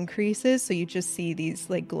actually increases, so you just see these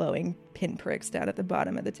like glowing pinpricks down at the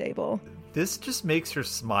bottom of the table. This just makes her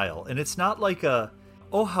smile, and it's not like a,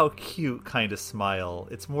 oh, how cute kind of smile.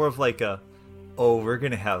 It's more of like a, oh, we're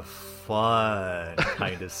gonna have fun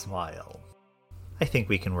kind of smile. I think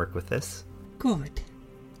we can work with this. Good.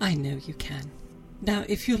 I know you can. Now,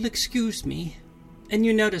 if you'll excuse me, and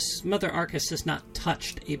you notice Mother Arcus has not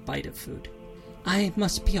touched a bite of food. I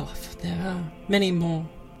must be off. There are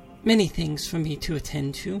many things for me to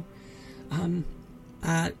attend to.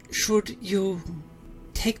 Should you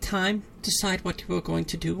take time, decide what you are going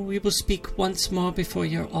to do, we will speak once more before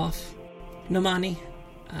you're off. Nomani,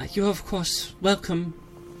 you're of course welcome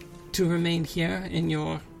to remain here in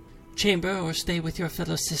your chamber or stay with your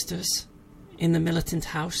fellow sisters in the militant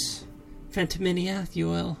house. Phantominia, you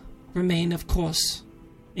will remain, of course,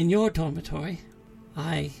 in your dormitory.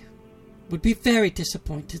 I would be very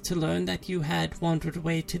disappointed to learn that you had wandered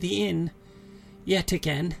away to the inn yet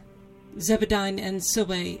again. Zebedine and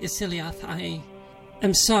Silwe Isiliath, I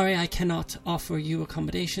am sorry I cannot offer you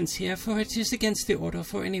accommodations here, for it is against the order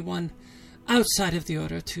for anyone outside of the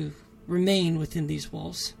order to remain within these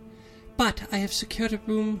walls. But I have secured a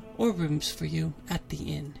room or rooms for you at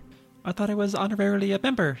the inn. I thought I was honorarily a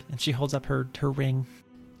member. And she holds up her ring.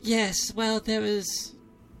 Yes, well, there is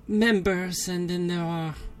members and then there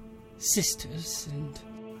are sisters, and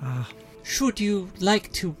should you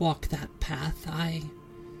like to walk that path, I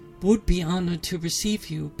would be honored to receive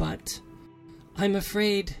you, but I'm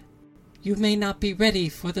afraid you may not be ready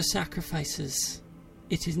for the sacrifices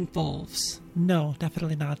it involves. No,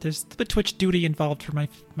 definitely not. There's a bit too much duty involved for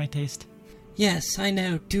my taste. Yes, I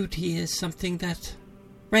know duty is something that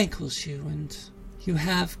rankles you, and you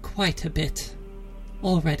have quite a bit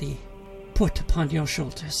already put upon your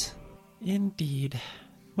shoulders. Indeed.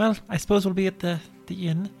 Well, I suppose we'll be at the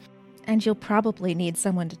inn. And you'll probably need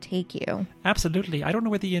someone to take you. Absolutely. I don't know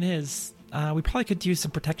where the inn is. We probably could use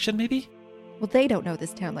some protection, maybe? Well, they don't know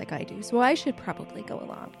this town like I do, so I should probably go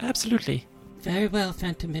along. Absolutely. Very well,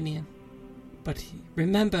 Phantominian. But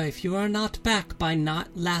remember, if you are not back by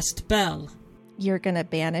not last bell... You're gonna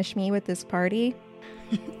banish me with this party?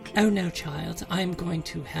 Oh no, child. I'm going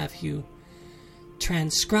to have you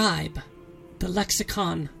transcribe the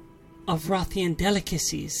lexicon of Rothian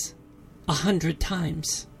delicacies 100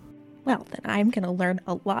 times. Well, then I'm gonna learn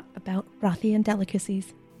a lot about Rothian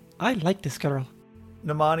delicacies. I like this girl.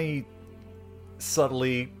 Namani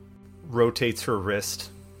subtly rotates her wrist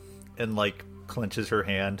and, clenches her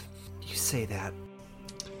hand. You say that.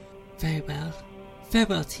 Very well.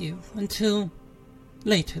 Farewell to you. Until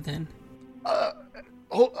later, then.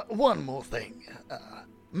 One more thing.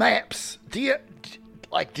 Maps. Do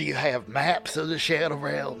you have maps of the Shadow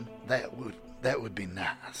Realm? That would be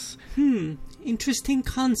nice. Interesting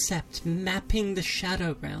concept, mapping the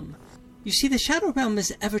Shadow Realm. You see, the Shadow Realm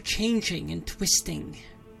is ever-changing and twisting.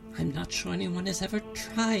 I'm not sure anyone has ever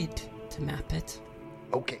tried to map it.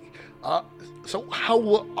 Okay. So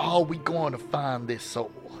how are we going to find this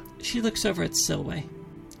soul? She looks over at Silwe.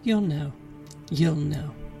 You'll know. You'll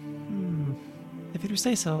know. If you do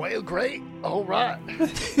say so. Well, great. All right.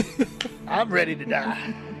 I'm ready to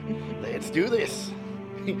die. Let's do this.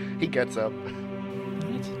 He gets up.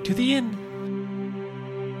 Right, to the inn.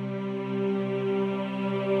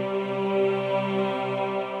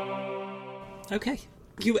 Okay.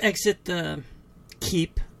 You exit the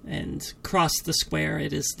keep and cross the square.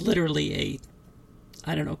 It is literally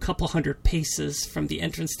a couple hundred paces from the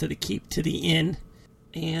entrance to the keep to the inn.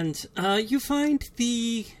 And you find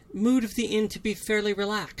the mood of the inn to be fairly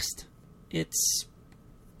relaxed. It's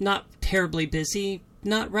not terribly busy,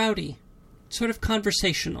 not rowdy, sort of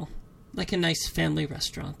conversational, like a nice family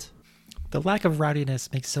restaurant. The lack of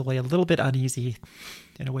rowdiness makes Silwe a little bit uneasy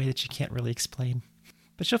in a way that she can't really explain.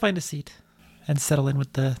 But she'll find a seat and settle in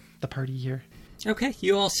with the party here. Okay,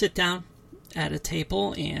 you all sit down at a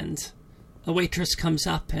table, and a waitress comes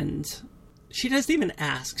up, and she doesn't even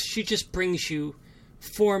ask. She just brings you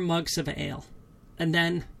 4 mugs of ale, and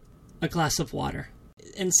then a glass of water,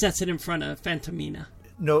 and sets it in front of Phantomina.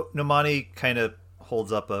 No, Nomani kind of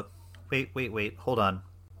holds up a... Wait, hold on.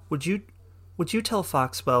 Would you tell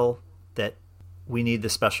Foxwell that we need the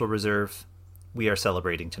special reserve? We are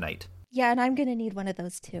celebrating tonight. Yeah, and I'm gonna need one of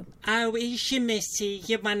those too. Oh, is you, Missy?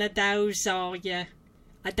 You're one of those, are you?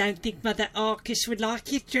 I don't think Mother Arcus would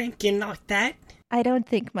like you drinking like that. I don't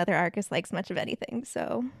think Mother Arcus likes much of anything,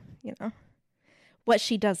 so, What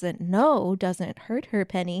she doesn't know doesn't hurt her,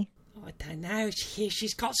 Penny. I don't know.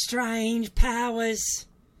 She's got strange powers.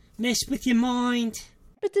 Mess with your mind.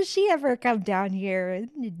 But does she ever come down here?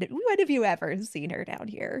 When have you ever seen her down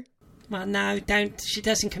here? Well, no, she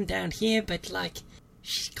doesn't come down here, but,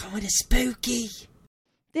 she's kind of spooky.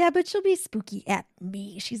 Yeah, but she'll be spooky at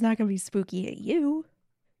me. She's not going to be spooky at you.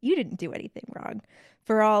 You didn't do anything wrong.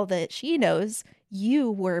 For all that she knows,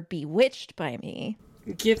 you were bewitched by me.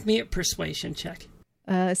 Give me a persuasion check.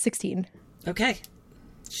 16. Okay.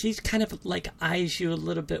 She's kind of, eyes you a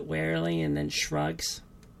little bit warily and then shrugs.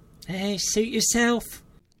 Hey, suit yourself.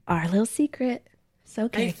 Our little secret. It's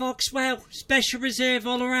okay. Hey, Foxwell, special reserve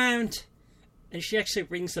all around. And she actually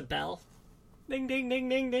rings a bell. Ding, ding, ding,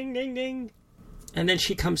 ding, ding, ding, ding. And then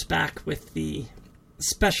she comes back with the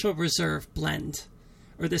Special Reserve blend.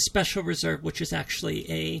 Or the Special Reserve, which is actually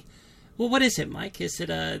a... Well, what is it, Mike? Is it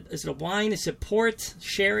a wine? Is it port?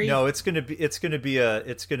 Sherry? No, it's gonna be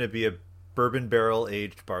a bourbon barrel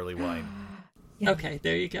aged barley wine. Okay,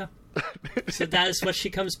 there you go. So that is what she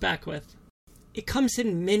comes back with. It comes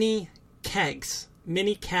in mini kegs,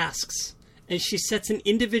 mini casks, and she sets an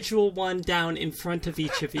individual one down in front of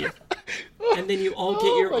each of you. And then you all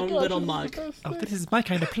get your own little mug. Oh, this is my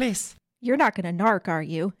kind of place. You're not going to narc, are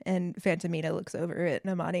you? And Phantomina looks over at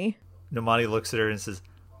Namani. Nomani looks at her and says,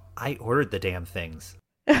 I ordered the damn things.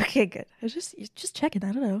 Okay, good. I was just checking.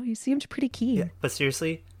 I don't know. You seemed pretty keen. Yeah, but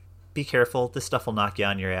seriously, be careful. This stuff will knock you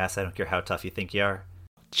on your ass. I don't care how tough you think you are.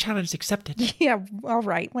 Challenge accepted. Yeah, all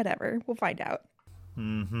right. Whatever. We'll find out.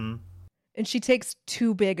 Mm-hmm. And she takes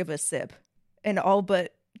too big of a sip and all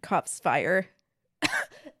but coughs fire.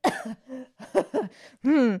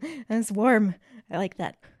 That's warm. I like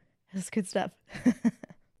that. That's good stuff.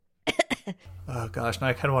 Oh gosh, now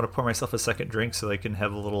I kind of want to pour myself a second drink so I can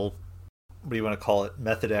have a little, what do you want to call it,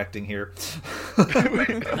 method acting here.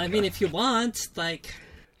 I mean, if you want, like...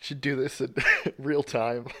 Should do this in real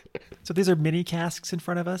time. So these are mini casks in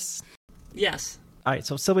front of us? Yes. All right,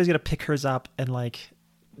 so Sylvia's going to pick hers up and, like,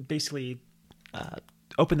 basically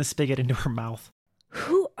open the spigot into her mouth.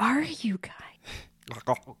 Who are you guys?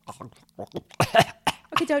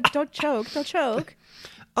 Okay, don't choke. Don't choke.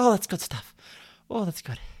 Oh, that's good stuff. Oh, that's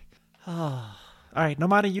good. Oh. All right,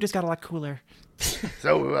 Nomani, you just got a lot cooler.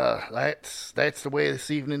 So, that's the way this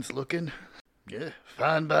evening's looking? Yeah,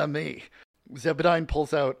 fine by me. Zebedine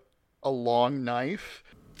pulls out a long knife,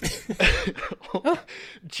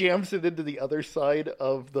 jams it into the other side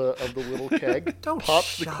of the little keg,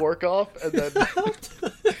 pops the cork off, and then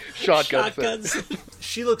shotguns it.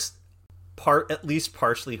 She looks at least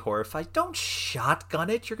partially horrified. Don't shotgun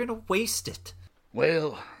it. You're going to waste it.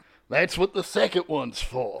 Well, that's what the second one's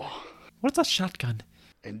for. What's a shotgun?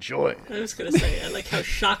 Enjoy. I was going to say, I like how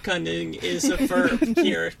shotgunning is a verb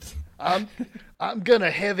here. I'm gonna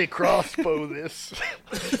heavy crossbow this.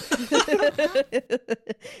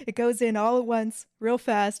 It goes in all at once, real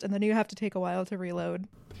fast, and then you have to take a while to reload.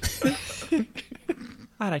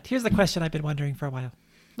 All right, here's the question I've been wondering for a while.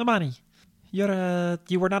 Nomani,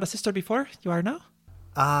 you were not a sister before? You are now?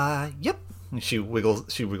 Yep. She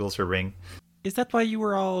wiggles her ring. Is that why you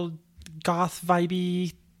were all goth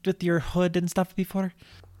vibey with your hood and stuff before?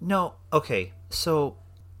 No. Okay. So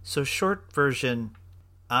short version,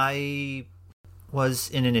 I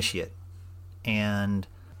was an initiate. And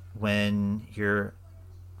when you're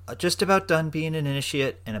just about done being an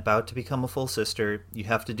initiate and about to become a full sister, you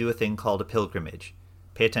have to do a thing called a pilgrimage.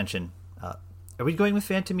 Pay attention. Are we going with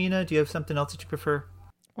Phantomina? Do you have something else that you prefer?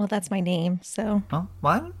 Well, that's my name, so... Oh,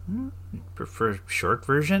 well, I prefer short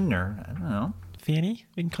version, or I don't know. Fanny?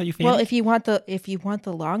 We can call you Fanny? Well, if you want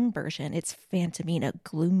the long version, it's Phantomina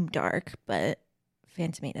Gloomdark, but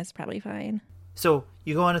Phantomina's probably fine. So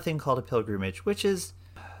you go on a thing called a pilgrimage, which is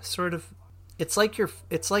sort of, it's like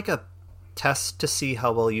a test to see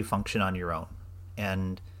how well you function on your own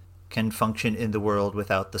and can function in the world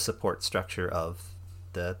without the support structure of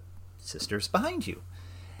the sisters behind you.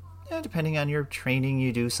 Depending on your training,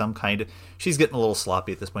 you do some kind of, she's getting a little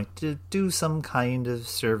sloppy at this point, to do some kind of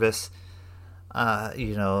service.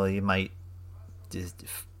 You might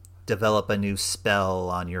develop a new spell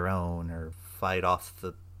on your own, or fight off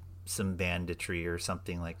some banditry or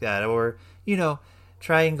something like that, or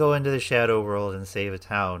try and go into the shadow world and save a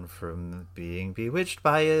town from being bewitched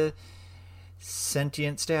by a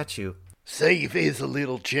sentient statue. Save is a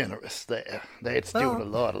little generous there. That's doing a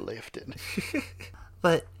lot of lifting.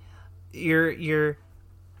 But you're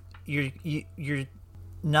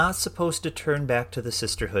not supposed to turn back to the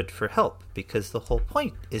sisterhood for help, because the whole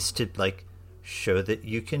point is to show that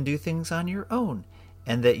you can do things on your own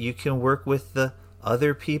and that you can work with the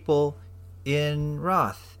other people in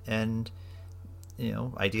Roth and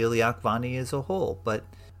ideally Akvani as a whole. But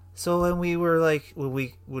so when we were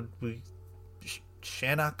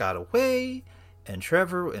Shannock got away and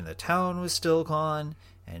Trevor and the town was still gone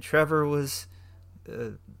and Trevor was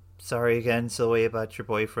sorry again, Sylvie, about your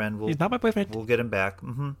boyfriend. He's not my boyfriend. We'll get him back.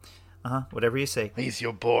 Whatever you say. He's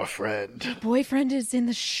your boyfriend. Your boyfriend is in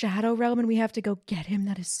the shadow realm and we have to go get him.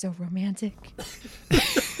 That is so romantic.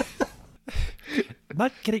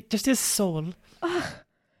 Not kidding, just his soul.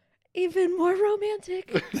 Even more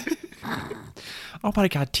romantic. Oh my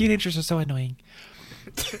god, teenagers are so annoying.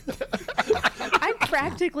 I'm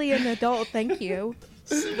practically an adult, thank you.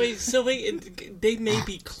 So wait, they may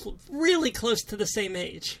be really close to the same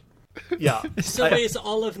age. Yeah. Silwe is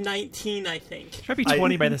all of 19, I think. Should be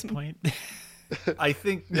 20 by this point. I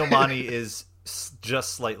think Nomani is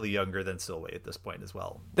just slightly younger than Silwe at this point as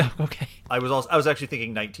well. Oh, okay. I was actually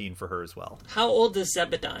thinking 19 for her as well. How old is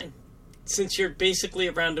Zebedine? Since you're basically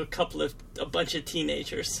around a bunch of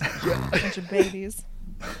teenagers. A bunch of babies.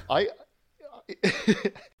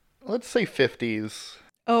 Let's say 50s.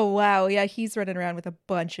 Oh, wow. Yeah, he's running around with a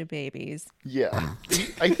bunch of babies. Yeah.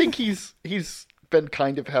 I think he's been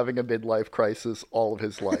kind of having a midlife crisis all of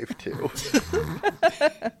his life, too.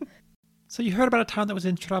 So you heard about a town that was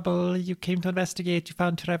in trouble. You came to investigate. You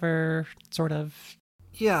found Trevor, sort of.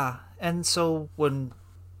 Yeah, and so when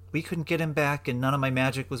we couldn't get him back and none of my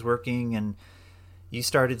magic was working and you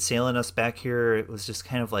started sailing us back here, it was just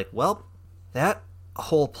kind of like, well, that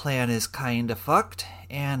whole plan is kind of fucked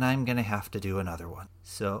and I'm going to have to do another one.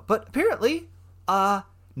 So, but apparently,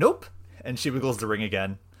 nope. And she wiggles the ring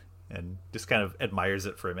again and just kind of admires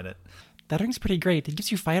it for a minute. That ring's pretty great. It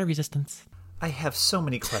gives you fire resistance. I have so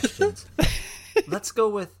many questions. Let's go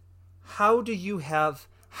with, how's a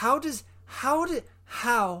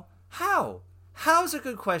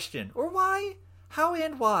good question? Or why? How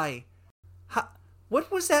and why?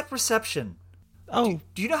 What was that reception? Oh.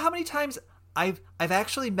 Do you know how many times I've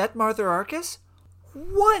actually met Martha Arcus?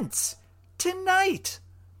 Once! Tonight!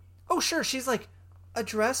 Oh, sure, she's like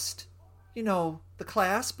addressed, the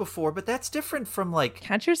class before, but that's different from like...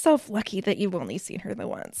 Count yourself lucky that you've only seen her the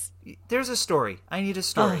once. There's a story. I need a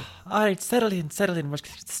story. Oh, all right, settle in.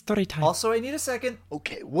 It's story time. Also, I need a second.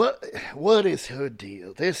 Okay, what is her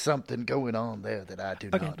deal? There's something going on there that I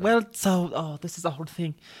do not know. Well, so, this is the whole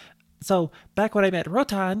thing. So, back when I met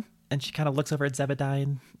Rotan, and she kind of looks over at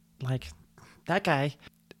Zebedine, like, that guy,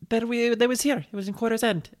 that was here. It was in Quarter's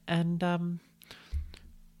End. And,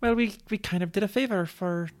 well, we kind of did a favor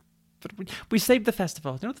for... We saved the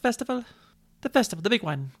festival. You know the festival? The festival, the big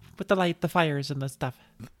one. With the light, the fires, and the stuff.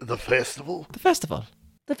 The festival? The festival.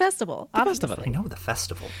 The festival. The festival. I know the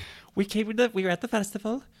festival. We were at the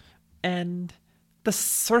festival, and the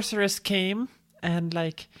sorceress came and,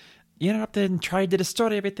 like, interrupted and tried to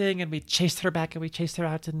destroy everything, and we chased her back, and we chased her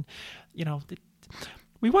out, and,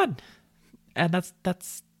 we won. And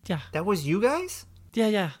that's, yeah. That was you guys?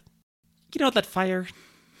 Yeah. You know that fire?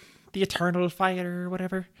 The eternal fire or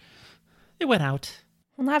whatever? It went out.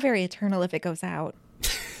 Well, not very eternal if it goes out.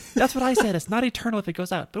 That's what I said. It's not eternal if it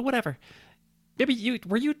goes out, but whatever. Maybe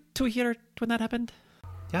were you two here when that happened?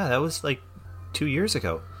 Yeah, that was like 2 years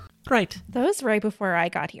ago. Right. That was right before I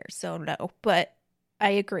got here, so no. But I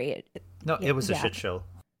agree. It was a shit show.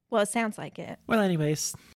 Well, it sounds like it. Well,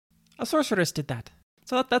 anyways, a sorceress did that.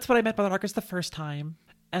 So that's what I met by the Marcus the first time.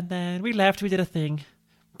 And then we left, we did a thing,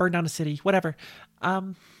 burned down the city, whatever.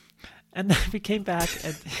 And then we came back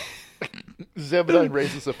and... Zebedine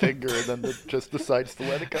raises a finger and then just decides to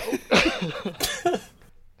let it go.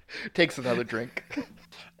 Takes another drink.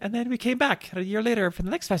 And then we came back a year later for the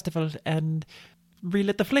next festival and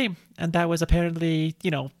relit the flame. And that was apparently,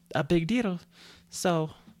 a big deal. So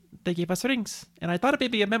they gave us rings. And I thought it may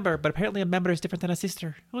be a member, but apparently a member is different than a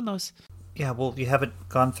sister. Who knows? Yeah, well, you haven't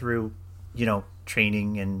gone through,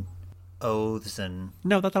 training and oaths and...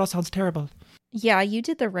 No, that all sounds terrible. Yeah, you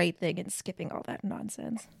did the right thing in skipping all that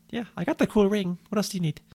nonsense. Yeah, I got the cool ring. What else do you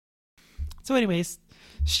need? So anyways,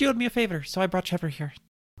 she owed me a favor, so I brought Trevor here.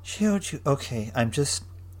 She owed you... Okay,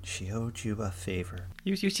 she owed you a favor.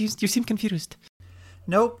 You seem confused.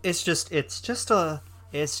 Nope, it's just a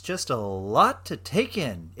lot to take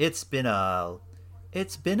in. It's been a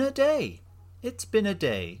day. It's been a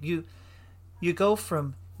day. You go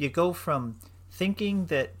from thinking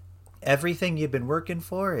that everything you've been working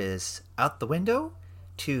for is out the window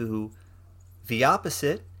to the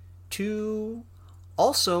opposite, to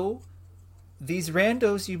also these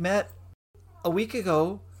randos you met a week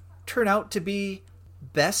ago turn out to be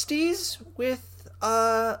besties with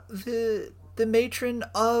the matron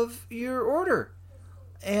of your order.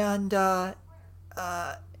 And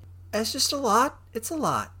it's just a lot. It's a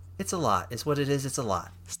lot. It's a lot. It's what it is. It's a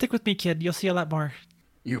lot. Stick with me, kid. You'll see a lot more.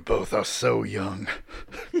 You both are so young.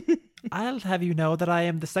 I'll have you know that I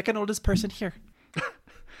am the second oldest person here.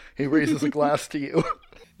 He raises a glass to you.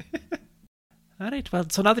 All right. Well,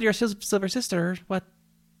 so now that you're Silver Sister, what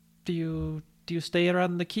do you stay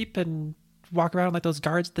around the keep and walk around like those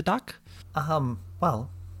guards at the dock? Well,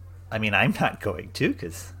 I mean, I'm not going to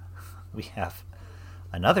because we have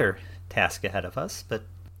another task ahead of us, but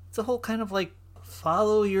it's a whole kind of like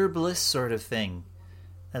follow your bliss sort of thing.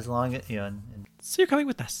 As long as, So you're coming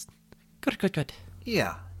with us. Good.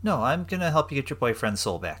 Yeah. No, I'm going to help you get your boyfriend's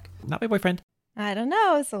soul back. Not my boyfriend. I don't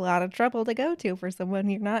know. It's a lot of trouble to go to for someone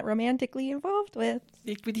you're not romantically involved with.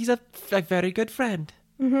 He's a very good friend.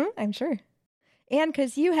 I'm sure. And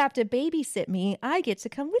because you have to babysit me, I get to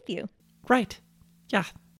come with you. Right. Yeah.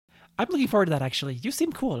 I'm looking forward to that, actually. You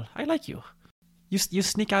seem cool. I like you. You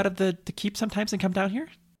sneak out of the keep sometimes and come down here?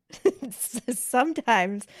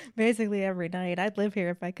 Sometimes, basically every night. I'd live here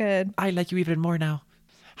if I could. I like you even more now.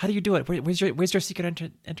 How do you do it? Where's your secret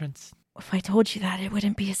entrance? If I told you that, it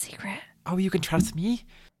wouldn't be a secret. Oh, you can trust me?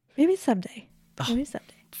 Maybe someday. Oh, Maybe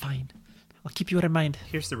someday. Fine. I'll keep you in mind.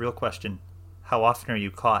 Here's the real question. How often are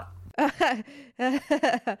you caught?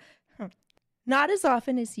 Not as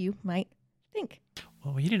often as you might think.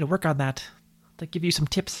 Well, you need to work on that. I'll give you some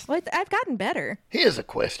tips. Well, I've gotten better. Here's a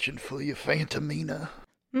question for you, Phantomina.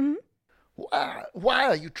 Mm-hmm. Why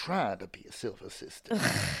are you trying to be a Silver Sister?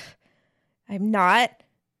 I'm not.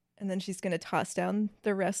 And then she's going to toss down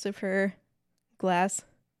the rest of her glass.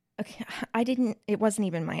 Okay, it wasn't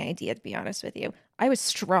even my idea, to be honest with you. I was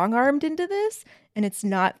strong-armed into this, and it's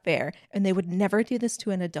not fair. And they would never do this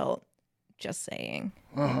to an adult. Just saying.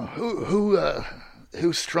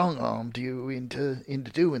 Who strong-armed you into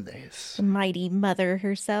doing this? The mighty mother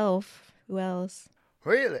herself. Who else?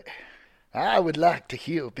 Really? I would like to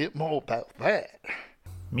hear a bit more about that.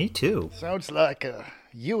 Me too. Sounds like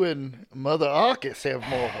you and Mother Arcus have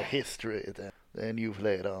more of a history than you've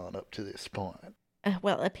led on up to this point.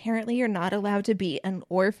 Well, apparently you're not allowed to be an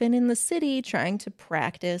orphan in the city trying to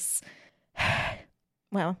practice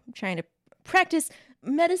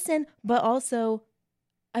medicine, but also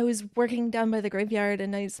I was working down by the graveyard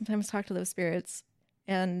and I sometimes talk to those spirits.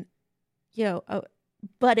 And, a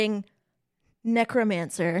budding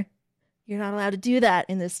necromancer, you're not allowed to do that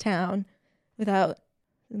in this town without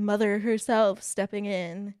the mother herself stepping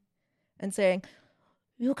in and saying,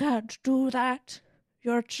 "You can't do that.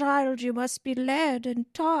 You're a child, you must be led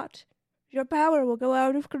and taught. Your power will go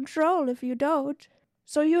out of control if you don't.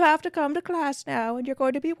 So you have to come to class now, and you're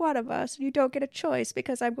going to be one of us, and you don't get a choice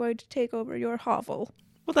because I'm going to take over your hovel."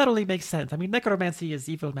 Well, that only makes sense. I mean, necromancy is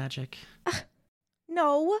evil magic.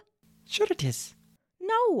 No. Sure it is.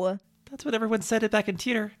 No. That's what everyone said it back in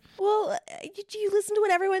theater. Well, do you listen to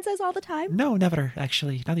what everyone says all the time? No, never,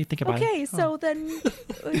 actually. Now that you think about it. Okay, so then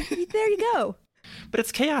there you go. But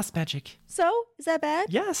it's chaos magic. So, is that bad?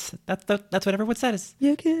 Yes, that's what everyone says.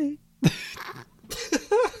 Okay.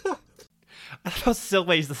 I suppose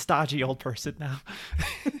Silway's the stodgy old person now.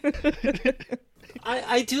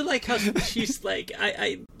 I do like how she's like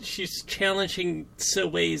she's challenging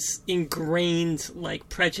Silway's ingrained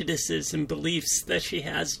prejudices and beliefs that she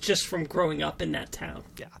has just from growing up in that town.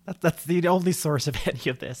 Yeah, that's the only source of any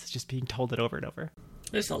of this, is just being told it over and over.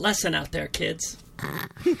 There's a lesson out there, kids.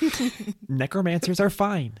 Necromancers are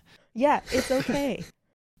fine. Yeah, it's okay.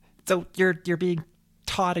 So you're being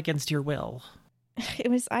taught against your will.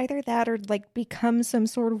 It was either that or become some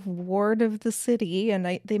sort of ward of the city, and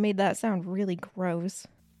they made that sound really gross.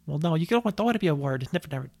 Well, no, you don't want to be a ward. Never.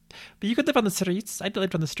 But you could live on the streets. I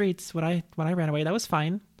lived on the streets when I ran away. That was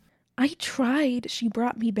fine. I tried. She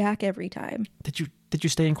brought me back every time. Did you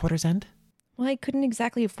stay in Quarters End? Well, I couldn't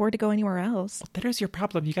exactly afford to go anywhere else. Well, there's your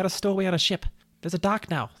problem. You got to stow away on a ship. There's a dock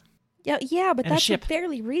now. Yeah, but And that's a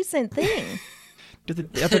fairly recent thing. Well,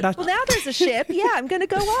 now there's a ship. Yeah, I'm going to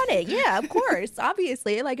go on it. Yeah, of course.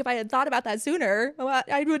 Obviously. If I had thought about that sooner,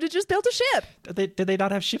 I would have just built a ship. Did they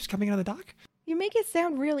not have ships coming on the dock? You make it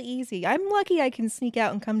sound really easy. I'm lucky I can sneak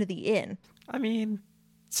out and come to the inn. I mean,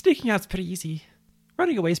 sneaking out's pretty easy.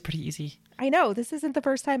 Running away is pretty easy. I know. This isn't the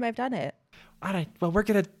first time I've done it. All right. Well, we're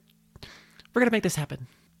gonna make this happen.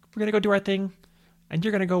 We're gonna go do our thing, and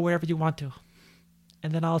you're gonna go wherever you want to.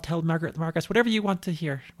 And then I'll tell Marcus whatever you want to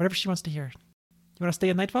hear, whatever she wants to hear. You want to stay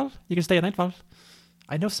in Nightfall? You can stay in Nightfall.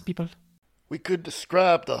 I know some people. We could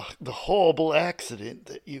describe the horrible accident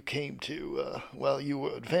that you came to while you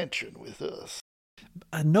were adventuring with us.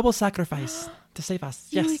 A noble sacrifice to save us.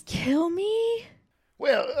 You Yes. would kill me?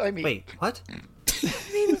 Well, I mean... Wait, what?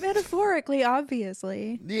 I mean, metaphorically,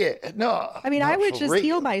 obviously. Yeah, no. I mean, not I would for just real.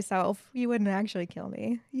 heal myself. You wouldn't actually kill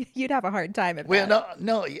me. You'd have a hard time at Well, that.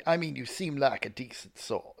 no, I mean, you seem like a decent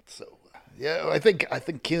sort, so... Yeah, I think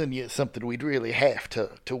killing you is something we'd really have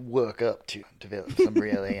to work up to develop some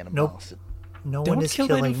real animosity. No Don't one is kill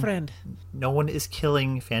my new killing. friend. No one is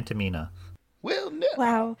killing Phantomina. Well, no.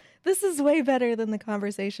 Wow, this is way better than the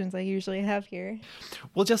conversations I usually have here.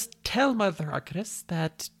 We'll just tell Mother Arcturus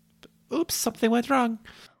that, oops, something went wrong.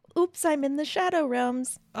 Oops, I'm in the Shadow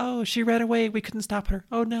Realms. Oh, she ran away. We couldn't stop her.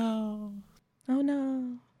 Oh, no. Oh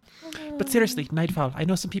no. Oh, no. But seriously, Nightfall, I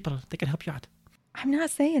know some people. They can help you out. I'm not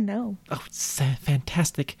saying no. Oh, it's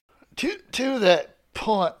fantastic. To that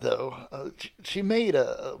point, though, she made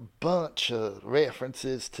a bunch of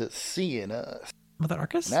references to seeing us. Mother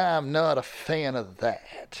Arcus? I'm not a fan of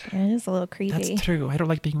that. Yeah, it is a little creepy. That's true. I don't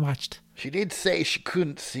like being watched. She did say she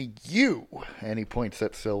couldn't see you, and he points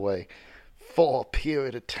at Silway, for a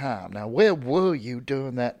period of time. Now, where were you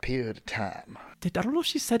during that period of time? I don't know if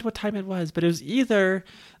she said what time it was, but it was either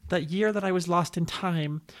the year that I was lost in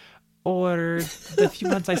time or the few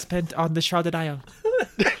months I spent on the Shrouded Isle.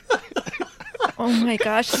 Oh my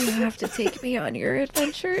gosh, you have to take me on your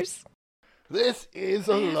adventures. This is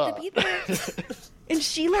a I have lot. to be there. And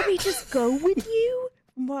she let me just go with you?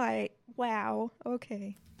 Wow.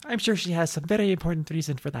 Okay. I'm sure she has some very important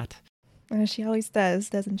reason for that. She always does,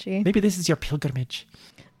 doesn't she? Maybe this is your pilgrimage.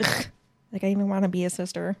 Like, I even want to be a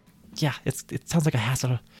sister. Yeah, it sounds like a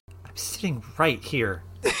hassle. I'm sitting right here.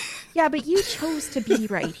 Yeah, but you chose to be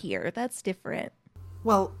right here. That's different.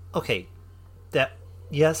 Well, okay.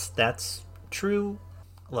 Yes, that's true.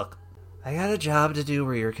 Look, I got a job to do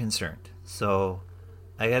where you're concerned. So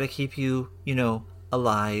I gotta keep you,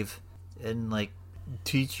 alive and,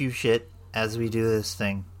 teach you shit as we do this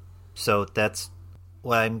thing. So that's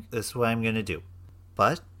what I'm gonna do.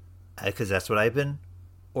 But, because that's what I've been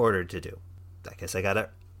ordered to do. I guess I gotta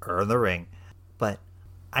earn the ring. But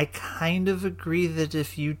I kind of agree that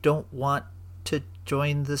if you don't want to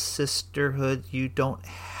join the sisterhood, you don't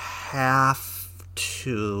have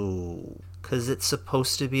to. Because it's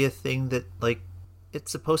supposed to be a thing that,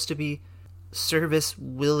 it's supposed to be service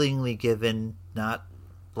willingly given, not,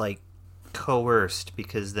 coerced,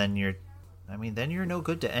 because then you're no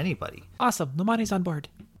good to anybody. Awesome. Nomani's on board.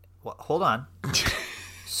 Well, hold on.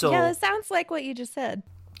 So Yeah, that sounds like what you just said.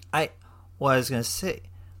 I was going to say,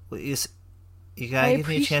 you gotta give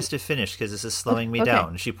me a chance to finish, because this is slowing me Okay.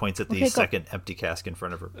 down. She points at the Okay, go. second empty cask in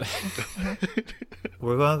front of her.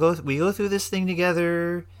 We go through this thing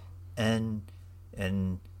together, and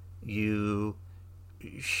you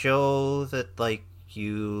show that,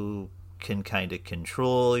 you can kind of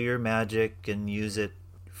control your magic and use it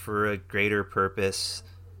for a greater purpose,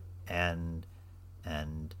 and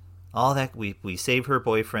all that. We save her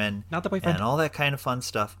boyfriend, Not the boyfriend. and all that kind of fun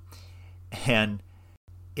stuff. And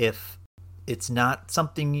if it's not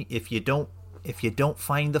something, if you don't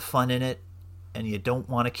find the fun in it, and you don't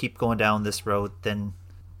want to keep going down this road, then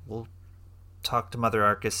we'll talk to Mother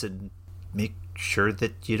Arcus and make sure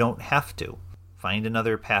that you don't have to. Find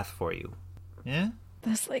another path for you. Yeah?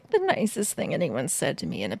 That's the nicest thing anyone's said to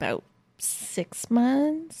me in about 6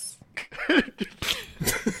 months.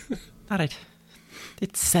 All right.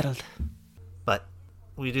 It's settled. But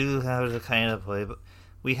we do have to kind of play, but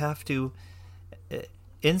we have to,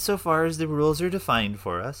 insofar as the rules are defined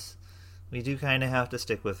for us, we do kind of have to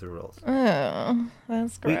stick with the rules. Oh,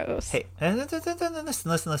 that's gross.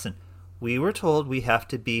 Listen. We were told we have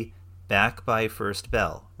to be back by first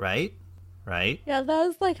bell, right? Right? Yeah,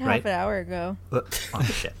 that was half Right. an hour ago. Oh,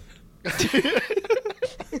 shit.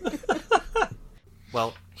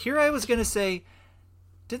 Well, here I was going to say,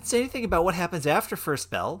 didn't say anything about what happens after first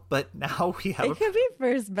bell, but now we have It could be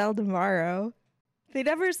first bell tomorrow. They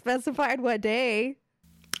never specified what day.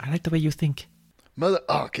 I like the way you think. Mother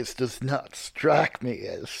Arcus does not strike me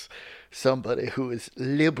as somebody who is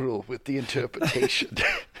liberal with the interpretation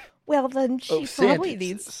Well, then she of probably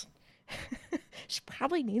sentences.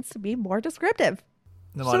 needs to be more descriptive.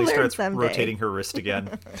 Namani learn starts someday. rotating her wrist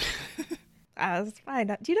again. It's fine.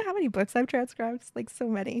 Do you know how many books I've transcribed? So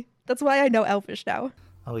many. That's why I know Elfish now.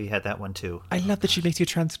 Oh, you had that one too. I love that she makes you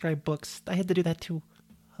transcribe books. I had to do that too.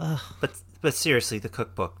 But seriously, the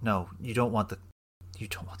cookbook. No, you don't want the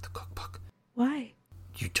cookbook. Why?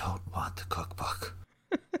 You don't want the cookbook.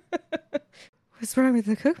 What's wrong with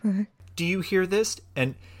the cookbook? Do you hear this?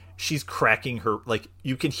 And she's cracking her,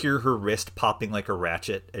 you can hear her wrist popping like a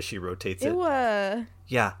ratchet as she rotates it.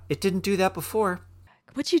 Yeah, it didn't do that before.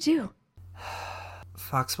 What'd you do?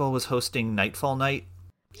 Foxwell was hosting Nightfall Night.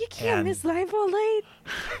 You can't And- miss Nightfall Night.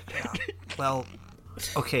 Well,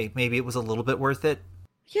 okay, maybe it was a little bit worth it.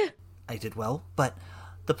 Yeah. I did well, but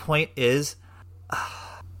the point is,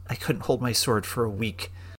 I couldn't hold my sword for a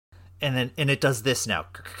week. And it does this now.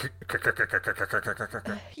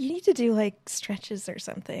 You need to do stretches or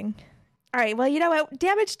something. All right, well, you know what?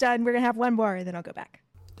 Damage done. We're going to have one more, and then I'll go back.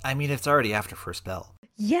 I mean, it's already after first bell.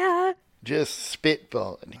 Yeah. Just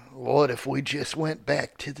spitballing. What if we just went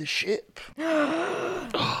back to the ship?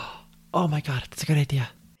 Oh my god, that's a good idea.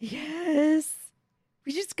 Yes.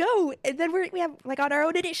 We just go, and then we have on our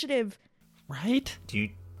own initiative. Right? Do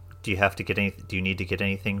you have to get any? Do you need to get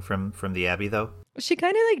anything from the Abbey though? She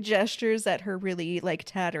kind of gestures at her really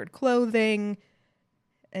tattered clothing,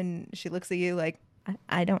 and she looks at you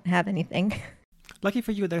I don't have anything. Lucky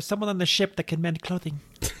for you, there's someone on the ship that can mend clothing.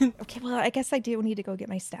 Okay, well, I guess I do need to go get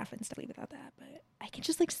my staff and stuff without that, but I can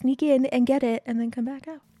just like sneak in and get it and then come back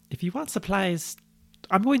out. If you want supplies,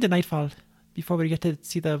 I'm going to Nightfall before we get to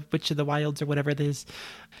see the Witch of the Wilds or whatever it is.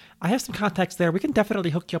 I have some contacts there. We can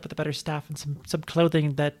definitely hook you up with a better staff and some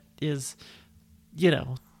clothing that is, yeah.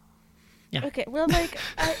 Okay, well, like,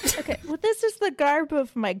 well, this is the garb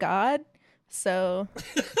of my god, so,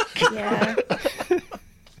 yeah.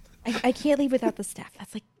 I can't leave without the staff.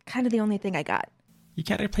 That's, like, kind of the only thing I got. You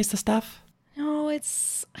can't replace the staff? No,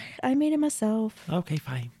 I made it myself. Okay,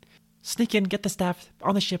 fine. Sneak in, get the staff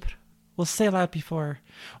on the ship. We'll sail out before...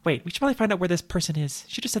 Wait, we should probably find out where this person is.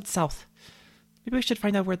 She just said south. Maybe we should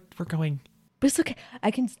find out where we're going. But it's okay.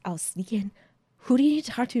 I'll sneak in. Who do you need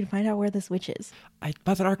to talk to find out where this witch is?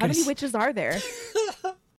 Mother Arcus. How many witches are there?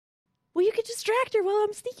 Well, you could distract her while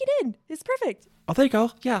I'm sneaking in. It's perfect. Oh, there you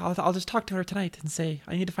go. Yeah, I'll just talk to her tonight and say,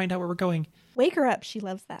 I need to find out where we're going. Wake her up. She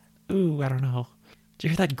loves that. Ooh, I don't know. Did you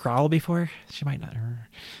hear that growl before? She might not.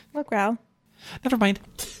 What growl? Never mind.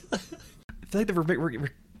 I feel like we're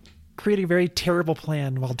creating a very terrible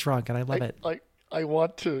plan while drunk, and I love it. I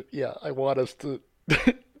want us to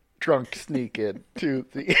drunk sneak in to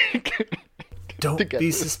the... Don't be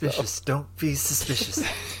suspicious. Don't be suspicious.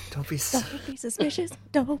 Don't be suspicious.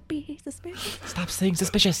 Don't be suspicious. Stop saying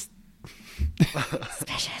suspicious.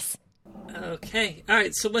 Suspicious. Okay. All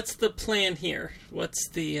right. So what's the plan here? What's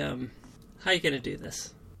the how are you going to do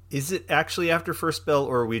this? Is it actually after first bell,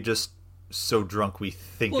 or are we just so drunk we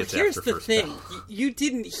think it's after first bell? Well, here's the thing. You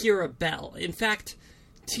didn't hear a bell. In fact,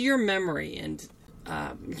 to your memory, and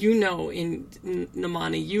you know in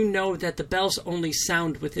Namani, you know that the bells only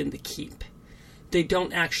sound within the keep. They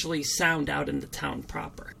don't actually sound out in the town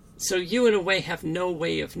proper. So you, in a way, have no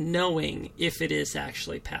way of knowing if it is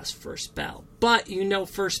actually past first bell. But you know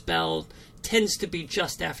first bell tends to be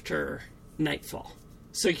just after nightfall.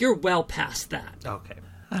 So you're well past that. Okay.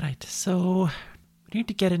 All right, so we need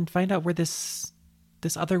to get and find out where this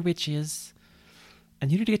other witch is.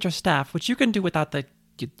 And you need to get your staff, which you can do without the...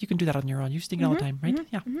 You can do that on your own. You sneak all the time, right?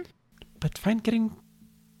 Yeah. Mm-hmm. But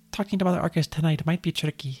talking to Mother Arcus tonight might be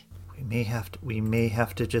tricky. We may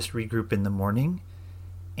have to just regroup in the morning,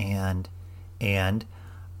 and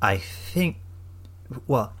I think,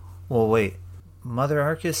 well, wait. Mother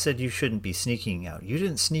Arcus said you shouldn't be sneaking out. You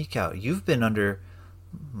didn't sneak out. You've been under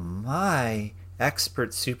my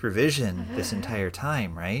expert supervision this entire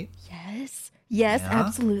time, right? Yes. Yes, yeah,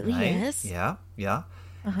 absolutely. Right? Yes. Yeah.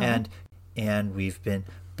 Uh-huh. And we've been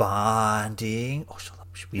bonding.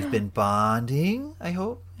 We've been bonding, I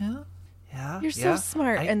hope. Yeah. Yeah, you're so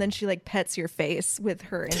smart. And then she like pets your face with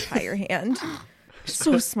her entire hand.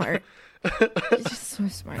 So smart. Just so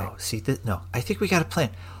smart. No, I think we got a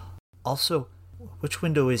plan. Also, which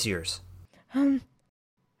window is yours? I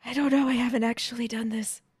don't know. I haven't actually done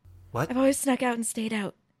this. What? I've always snuck out and stayed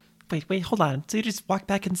out. Wait, hold on. So you just walk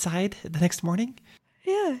back inside the next morning?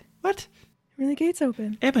 Yeah. What? When the gate's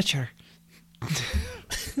open. Amateur.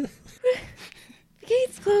 The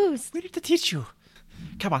gate's closed. We need to teach you.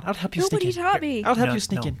 Come on, I'll help you sneak in. Nobody taught me. I'll help you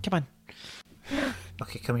sneak in. Come on.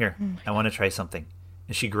 Okay, come here. I want to try something.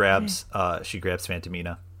 And she grabs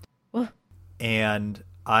Phantomina. What? And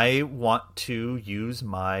I want to use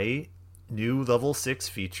my new level 6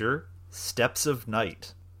 feature, Steps of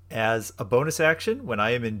Night. As a bonus action, when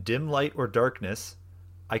I am in dim light or darkness,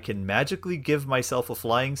 I can magically give myself a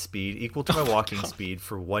flying speed equal to my walking speed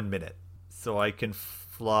for 1 minute. So I can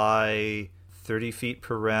fly 30 feet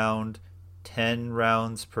per round, 10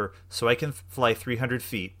 rounds per... So I can fly 300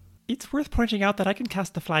 feet. It's worth pointing out that I can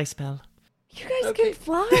cast the fly spell. You guys can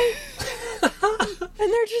fly? And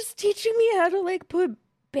they're just teaching me how to, like, put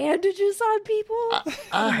bandages on people?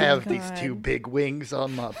 I have these 2 big wings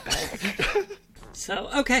on my back. So,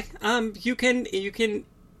 okay. You can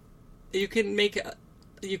make...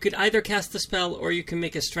 You could either cast the spell or you can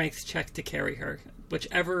make a strength check to carry her.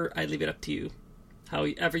 Whichever, I leave it up to you.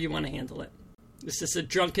 However you want to handle it. This is a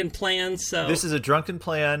drunken plan, so... This is a drunken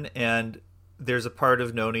plan, and there's a part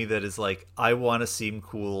of Noni that is like, I want to seem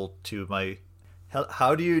cool to my...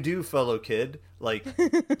 How do you do, fellow kid? Like,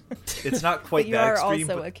 it's not quite that extreme. You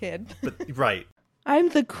are also a kid. But right. I'm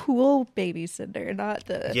the cool babysitter, not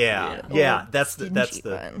the... Yeah, that's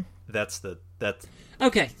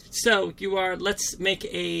Okay, so you are... Let's make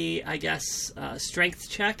a, I guess, strength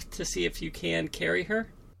check to see if you can carry her.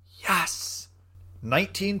 Yes!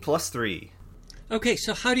 19 plus 3. Okay,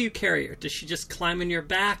 so how do you carry her? Does she just climb on your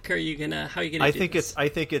back? Or are you gonna? How are you gonna? I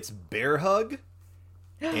think it's bear hug,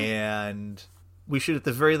 and we should at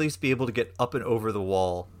the very least be able to get up and over the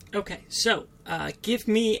wall. Okay, so give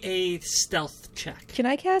me a stealth check. Can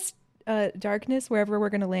I cast darkness wherever we're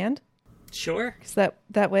gonna land? Sure. Because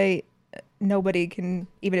that way nobody can,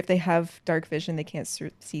 even if they have dark vision, they can't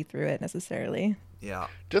see through it necessarily. Yeah.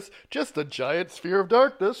 Just a giant sphere of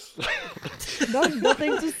darkness.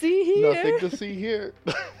 Nothing to see here. Nothing to see here.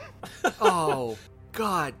 Oh,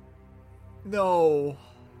 God. No.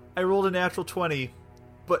 I rolled a natural 20,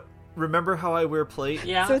 but remember how I wear plate?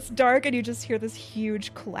 Yeah. So it's dark and you just hear this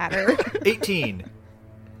huge clatter. 18.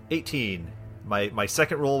 18. My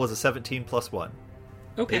second roll was a 17 plus 1.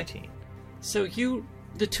 Okay. 18. So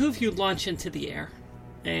the two of you launch into the air,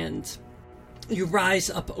 and you rise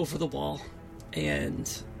up over the wall,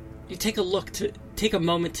 and you take a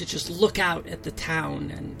moment to just look out at the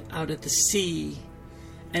town and out at the sea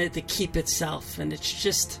and at the keep itself, and it's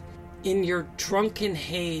just, in your drunken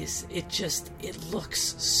haze, it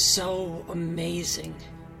looks so amazing.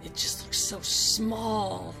 It just looks so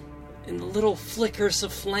small, in the little flickers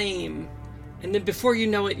of flame. And then before you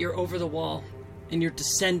know it, you're over the wall, and you're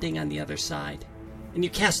descending on the other side. And you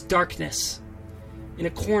cast darkness in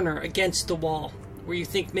a corner against the wall, where you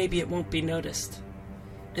think maybe it won't be noticed.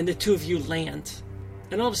 And the two of you land.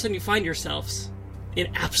 And all of a sudden you find yourselves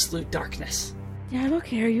in absolute darkness. Yeah, I'm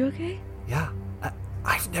okay. Are you okay? Yeah.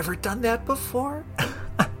 I've never done that before.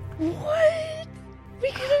 What?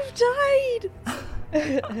 We could have died.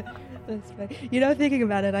 That's funny. Thinking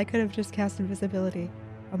about it, I could have just cast invisibility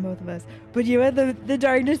on both of us. But the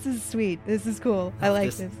darkness is sweet. This is cool. I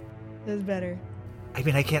like this. This is better. I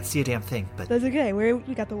mean, I can't see a damn thing, but... That's okay.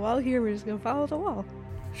 We got the wall here. We're just going to follow the wall.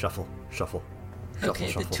 Shuffle.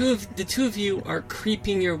 Okay, Shuffle. the two of you are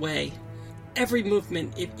creeping your way. Every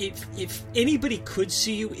movement, if anybody could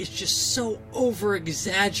see you, is just so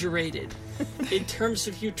over-exaggerated in terms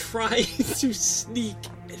of you trying to sneak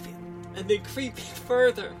and then creeping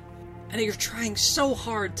further. And you're trying so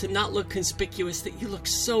hard to not look conspicuous that you look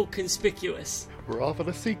so conspicuous. We're off on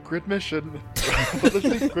a secret mission. We're off on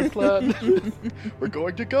a secret plan. We're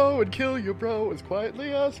going to go and kill you, bro, as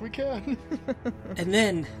quietly as we can. And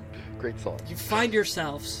then... Great song. You find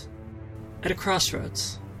yourselves at a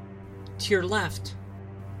crossroads. To your left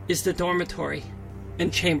is the dormitory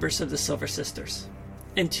and chambers of the Silver Sisters.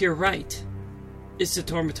 And to your right is the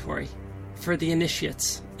dormitory for the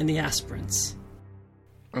initiates and the aspirants.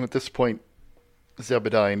 And at this point,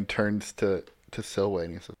 Zebediah turns to Silway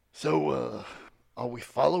and he says, So, are we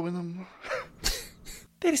following them?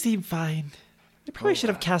 They seem fine. They probably should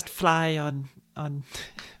have cast fly on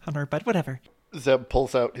her, but whatever. Zeb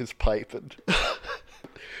pulls out his pipe and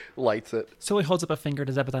lights it. So he holds up a finger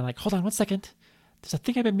to Zebediah, like, hold on 1 second. There's a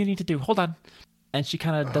thing I've been meaning to do. Hold on. And she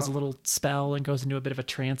kind of does a little spell and goes into a bit of a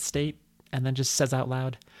trance state and then just says out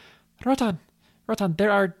loud, Rotan,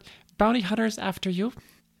 there are bounty hunters after you.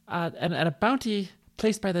 And a bounty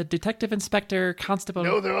placed by the detective inspector constable.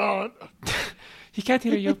 No, there aren't. He can't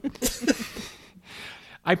hear you.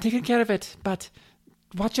 I'm taking care of it, but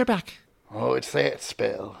watch your back. Oh, it's that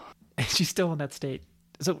spell. And she's still in that state.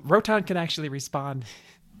 So Rotan can actually respond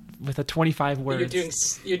with a 25 words.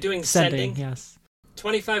 You're doing sending? Yes.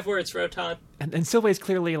 25 words, Rotan. And Sylvie's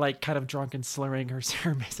clearly like kind of drunk and slurring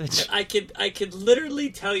her message. I could literally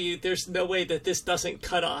tell you there's no way that this doesn't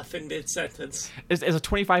cut off in mid-sentence. It's a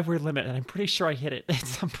 25-word limit, and I'm pretty sure I hit it at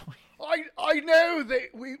some point. I know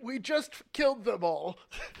we just killed them all.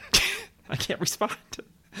 I can't respond.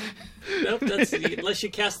 Nope, that's unless you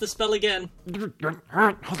cast the spell again.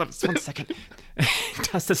 Hold on, just 1 second.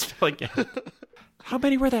 Cast the spell again. How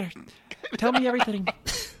many were there? Tell me everything.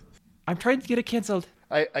 I'm trying to get it canceled.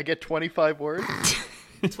 I get 25 words.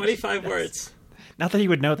 25 words. Not that he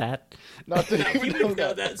would know that. Not that he would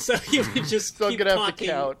know that. So you would just so keep I'm gonna talking. have to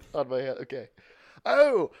count on my head. Okay.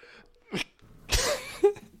 Oh,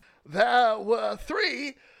 there were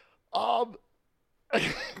 3.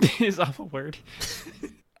 Is off a word.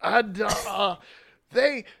 And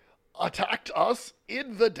they attacked us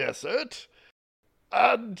in the desert,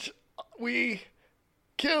 and we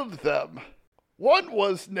killed them. One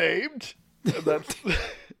was named, and that's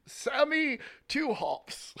Sammy Two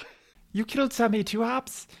Hops. You killed Sammy Two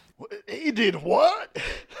Hops? He did what?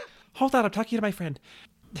 Hold on, I'm talking to my friend.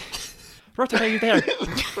 Rotan, are you there?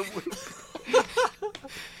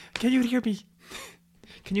 Can you hear me?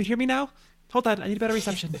 Can you hear me now? Hold on, I need better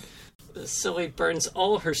reception. Silly burns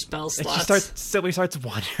all her spell slots. Sylvie starts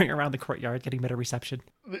wandering around the courtyard, getting better reception.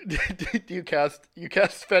 Do you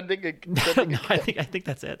cast fending? No, I think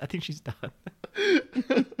that's it. I think she's done.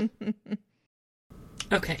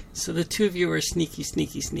 Okay, so the two of you are sneaky,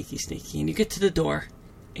 and you get to the door,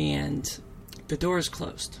 and the door is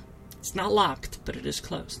closed. It's not locked, but it is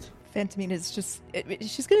closed. Phantomine is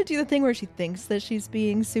she's going to do the thing where she thinks that she's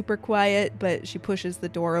being super quiet, but she pushes the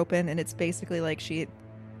door open, and it's basically like she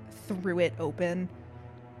threw it open,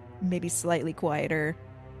 maybe slightly quieter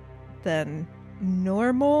than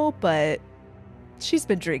normal, but she's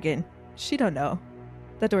been drinking. She don't know.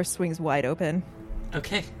 The door swings wide open.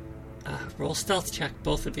 Okay. Roll stealth check,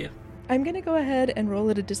 both of you. I'm going to go ahead and roll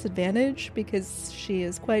at a disadvantage because she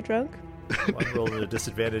is quite drunk. I'm rolling at a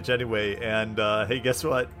disadvantage anyway, and hey, guess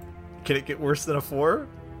what? Can it get worse than a 4?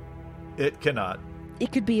 It cannot.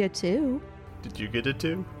 It could be a 2. Did you get a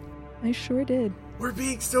 2? I sure did. We're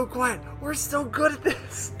being so quiet. We're so good at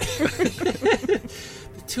this.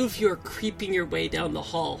 The two of you are creeping your way down the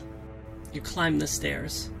hall. You climb the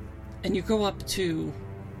stairs, and you go up to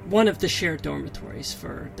one of the shared dormitories,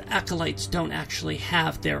 for the acolytes don't actually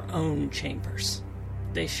have their own chambers.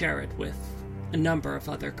 They share it with a number of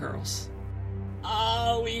other girls.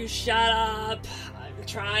 Oh, will you shut up? I'm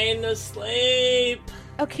trying to sleep.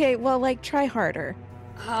 Okay, well, try harder.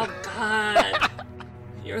 Oh, God.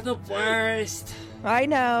 You're the worst. I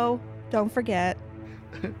know. Don't forget.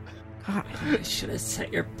 God. I should have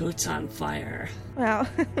set your boots on fire. Well,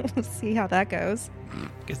 we'll see how that goes.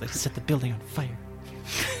 Because they set the building on fire.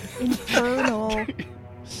 Infernal.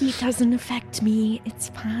 Heat doesn't affect me. It's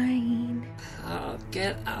fine. Oh,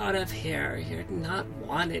 get out of here. You're not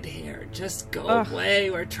wanted here. Just go Ugh.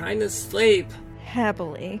 away. We're trying to sleep.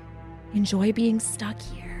 Happily. Enjoy being stuck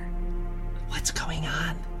here. What's going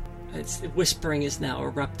on? Whispering is now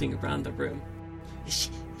erupting around the room. Is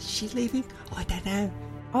she leaving? Oh, I don't know.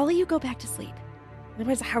 All of you go back to sleep.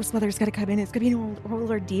 Otherwise, the house mother's got to come in. It's going to be an whole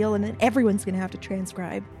ordeal, and then everyone's going to have to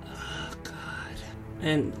transcribe. Oh, God.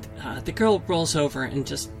 And the girl rolls over and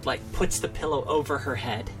just, puts the pillow over her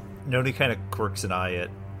head. Noni kind of quirks an eye at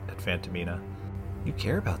Phantomina. You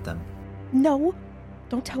care about them. No,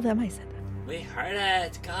 don't tell them I said that. We heard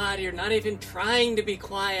it. God, you're not even trying to be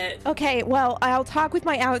quiet. Okay, well, I'll talk with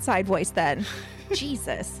my outside voice then.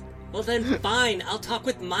 Jesus. Well, then fine. I'll talk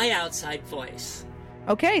with my outside voice.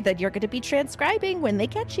 Okay, then you're going to be transcribing when they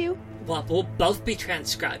catch you. Well, we'll both be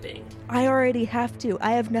transcribing. I already have to.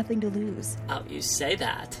 I have nothing to lose. Oh, you say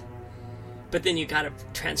that. But then you gotta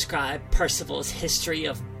transcribe Percival's history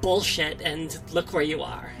of bullshit, and look where you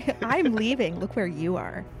are. I'm leaving. Look where you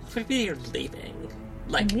are. Maybe you're leaving.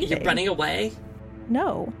 I'm You're leaving. running away?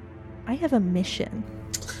 No, I have a mission.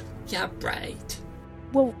 Yeah, right.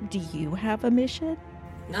 Well, do you have a mission?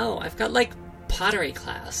 No, I've got, pottery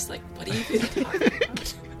class. What are you even talking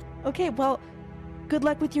about? Okay, well, good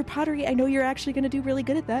luck with your pottery. I know you're actually going to do really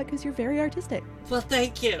good at that because you're very artistic. Well,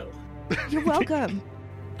 thank you. You're welcome.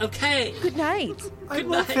 Okay. Good night. Good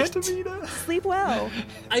night. Phantomina. Sleep well.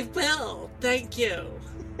 I will. Thank you.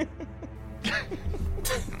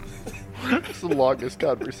 It's the longest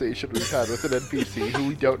conversation we've had with an NPC who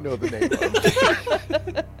we don't know the name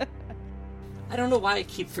of. I don't know why I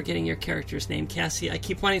keep forgetting your character's name, Cassie. I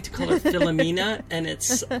keep wanting to call her Philomena, and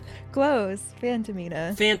it's Close.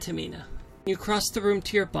 Phantomina. Phantomina. You cross the room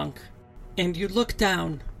to your bunk, and you look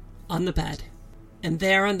down on the bed. And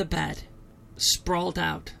there on the bed, sprawled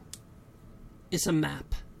out, is a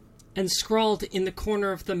map. And scrawled in the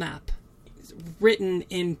corner of the map, written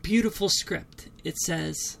in beautiful script, it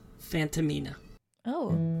says Phantomina.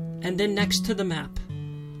 Oh. And then next to the map,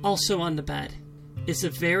 also on the bed, is a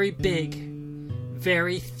very big,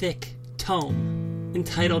 very thick tome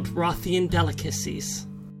entitled Rothian Delicacies.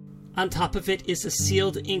 On top of it is a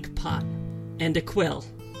sealed ink pot and a quill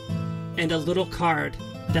and a little card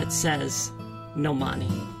that says Nomani.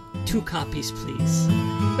 2 copies, please.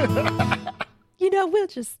 We'll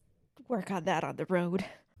just work on that on the road.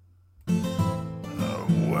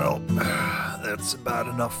 Well, that's about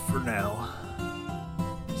enough for now.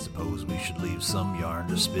 Suppose we should leave some yarn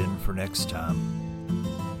to spin for next time.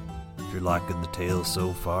 If you're liking the tale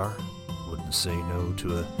so far, wouldn't say no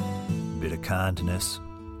to a bit of kindness.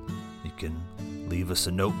 You can leave us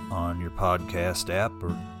a note on your podcast app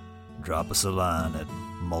or drop us a line at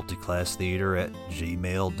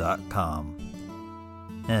multiclasstheater@gmail.com.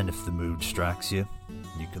 And if the mood strikes you,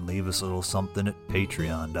 you can leave us a little something at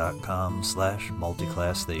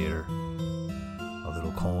patreon.com/multiclasstheater. A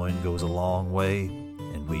little coin goes a long way,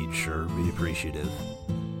 and we'd sure be appreciative.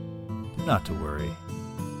 Not to worry.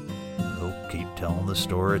 We'll keep telling the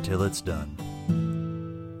story till it's done.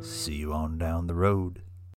 See you on down the road.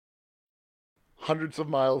 Hundreds of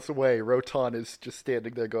miles away, Rotan is just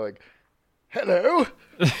standing there going, "Hello?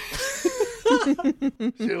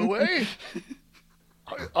 Still away?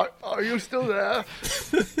 Are you still there?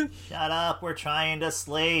 Shut up, we're trying to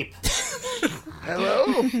sleep.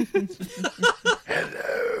 Hello?